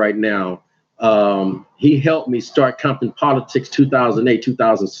Cameroon right now. He helped me start Compton Politics 2008,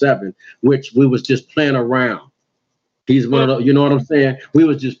 2007, which we was just playing around. He's one of the, you know what I'm saying? We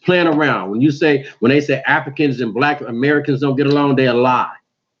was just playing around. When they say Africans and Black Americans don't get along, they lie.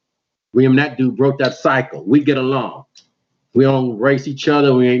 William, that dude broke that cycle. We get along. We don't race each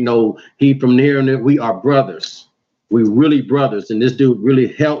other. We ain't no he from there and there. We are brothers. We really brothers. And this dude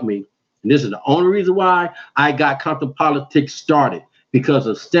really helped me. And this is the only reason why I got Compton Politics started, because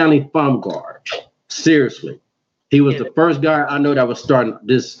of Stanley Farmgard. Seriously. He was the first guy I know that was starting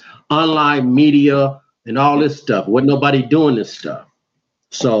this online media and all this stuff. Wasn't nobody doing this stuff.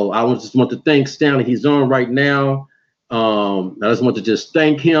 So I just want to thank Stanley. He's on right now. I just want to just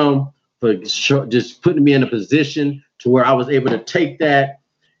thank him for just putting me in a position to where I was able to take that.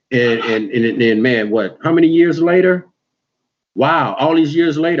 And man, what? How many years later? Wow, all these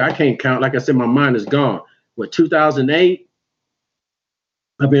years later, I can't count. Like I said, my mind is gone. What, 2008?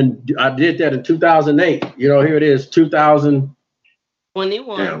 I did that in 2008. You know, here it is, 21.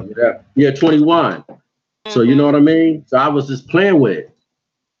 Yeah, 21. So you know what I mean? So I was just playing with it.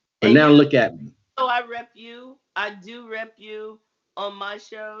 But And now look at me. So I rep you. I do rep you on my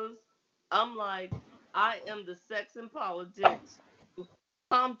shows. I'm like, I am the sex and politics,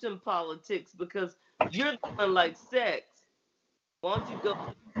 Compton Politics, because you're doing like sex. Why don't you go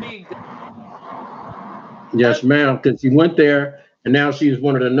to big? Yes, ma'am, because she went there and now she's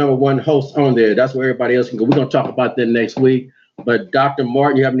one of the #1 hosts on there. That's where everybody else can go. We're going to talk about that next week. But Dr.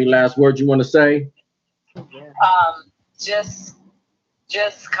 Martin, you have any last words you want to say? Just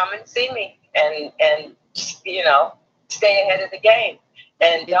come and see me and you know, stay ahead of the game.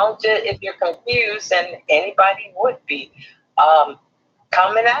 And don't just, if you're confused, and anybody would be,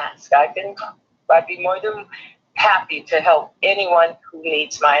 come and ask. I'd be more than happy to help anyone who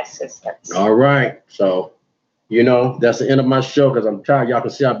needs my assistance. All right. So, you know, that's the end of my show because I'm tired. Y'all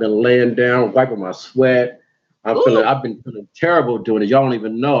can see I've been laying down, wiping my sweat. I've been feeling terrible doing it. Y'all don't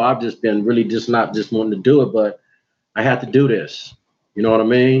even know. I've just been really not wanting to do it, but I had to do this. You know what I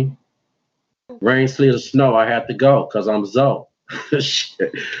mean? Rain, sleet, or snow, I had to go because I'm Zoe.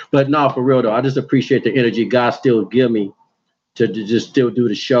 But no, for real though, I just appreciate the energy God still give me to just still do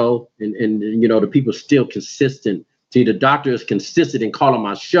the show, and you know, the people still consistent. See, the doctor is consistent in calling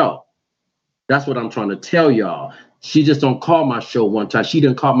my show. That's what I'm trying to tell y'all. She just don't call my show one time. She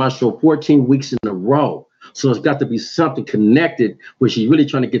didn't call my show 14 weeks in a row. So it's got to be something connected where she's really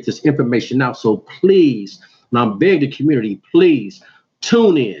trying to get this information out. So please, and I'm begging the community, please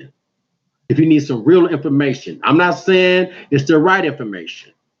tune in if you need some real information. I'm not saying it's the right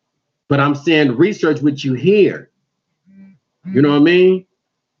information, but I'm saying research what you hear. You know what I mean?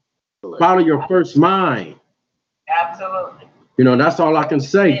 Follow your first mind. Absolutely. You know, that's all I can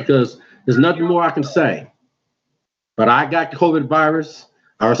say because there's nothing more I can say. But I got COVID virus,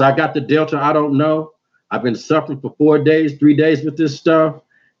 or I got the Delta, I don't know. I've been suffering for 3 days with this stuff.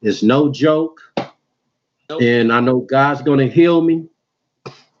 It's no joke. Nope. And I know God's going to heal me.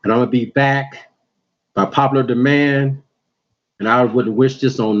 And I'm going to be back by popular demand. And I wouldn't wish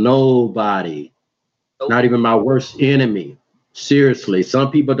this on nobody. Nope. Not even my worst enemy. Seriously, some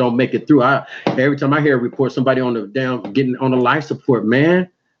people don't make it through. Every time I hear a report, somebody on the getting on the life support, man.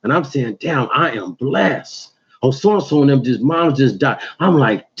 And I'm saying, damn, I am blessed. Oh, so-and-so and them mom just died. I'm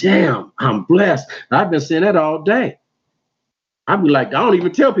like, damn, I'm blessed. I've been saying that all day. I'd be like, I don't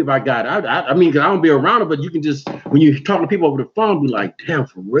even tell people I got it. I mean, I don't be around it, but you can just, when you talk to people over the phone, be like, damn,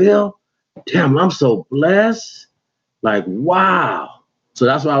 for real? Damn, I'm so blessed. Like, wow. So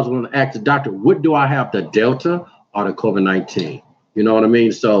that's why I was going to ask the doctor, what do I have, the Delta or the COVID-19? You know what I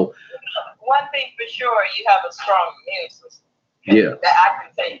mean? So one thing for sure, you have a strong immune system. Yeah. I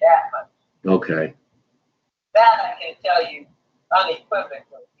can say that much. Okay. That I can tell you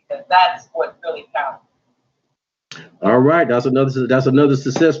unequivocally, because that's what really counts. All right, that's another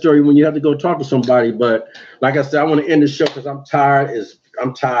success story when you have to go talk to somebody. But like I said, I want to end the show because I'm tired.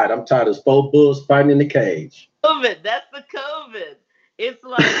 I'm tired of 4 bulls fighting in the cage. COVID, that's the COVID. It's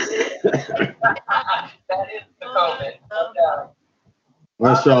like that is the COVID.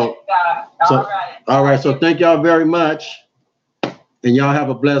 All right. So thank y'all very much, and y'all have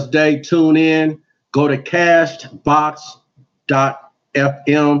a blessed day. Tune in. Go to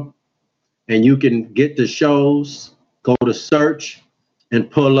cashbox.fm and you can get the shows. Go to search and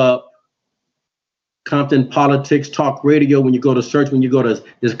pull up Compton Politics Talk Radio. When you go to search, when you go to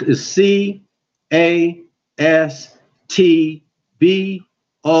it's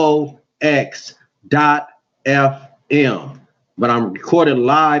CASTBOX.FM. But I'm recorded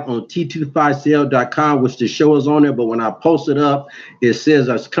live on T25CL.com, which the show is on there. But when I post it up, it says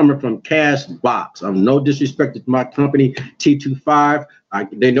it's coming from Cashbox. I'm no disrespect to my company, T25.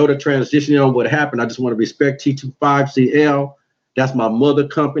 They know the transition on what happened. I just want to respect T25CL. That's my mother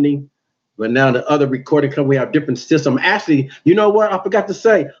company. But now the other recording company, we have different systems. Actually, you know what? I forgot to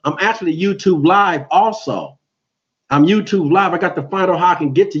say, I'm actually YouTube Live also. I'm YouTube Live. I got to find out how I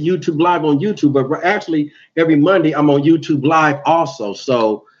can get to YouTube Live on YouTube, but actually every Monday I'm on YouTube Live also.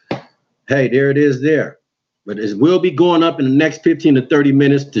 So, hey, there it is there. But it will be going up in the next 15 to 30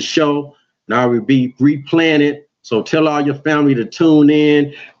 minutes to show. Now I will be replaying it. So tell all your family to tune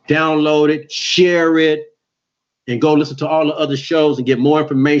in, download it, share it, and go listen to all the other shows and get more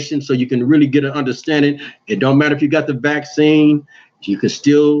information so you can really get an understanding. It don't matter if you got the vaccine. You can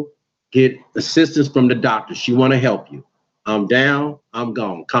still get assistance from the doctor. She want to help you. I'm down, I'm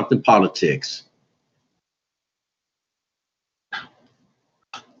gone. Compton Politics.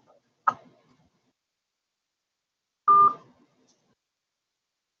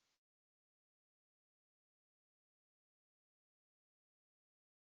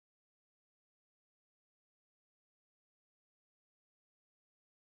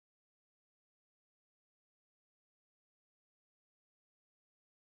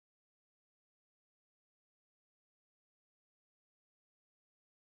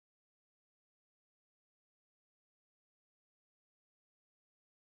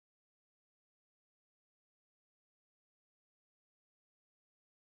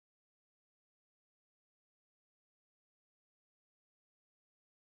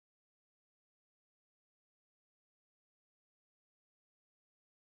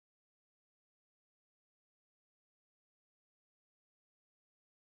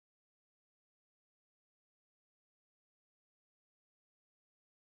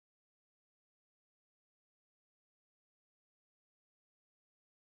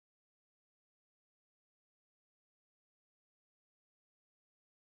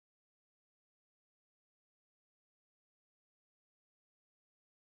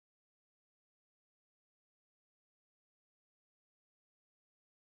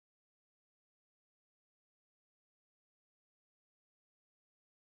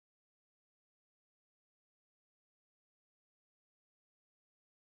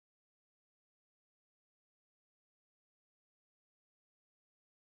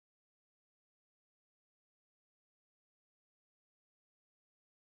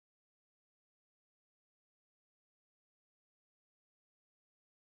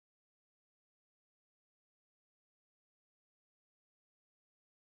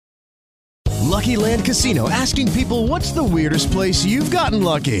 Lucky Land Casino, asking people, what's the weirdest place you've gotten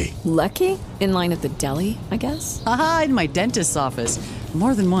lucky? Lucky? In line at the deli, I guess? Aha, in my dentist's office.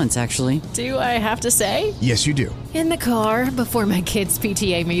 More than once, actually. Do I have to say? Yes, you do. In the car before my kids'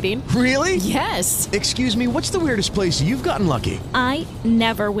 PTA meeting. Really? Yes. Excuse me, what's the weirdest place you've gotten lucky? I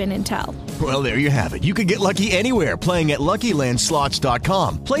never win and tell. Well, there you have it. You can get lucky anywhere, playing at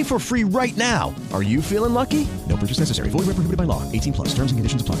LuckyLandSlots.com. Play for free right now. Are you feeling lucky? No purchase necessary. Void where prohibited by law. 18 plus. Terms and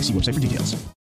conditions apply. See website for details.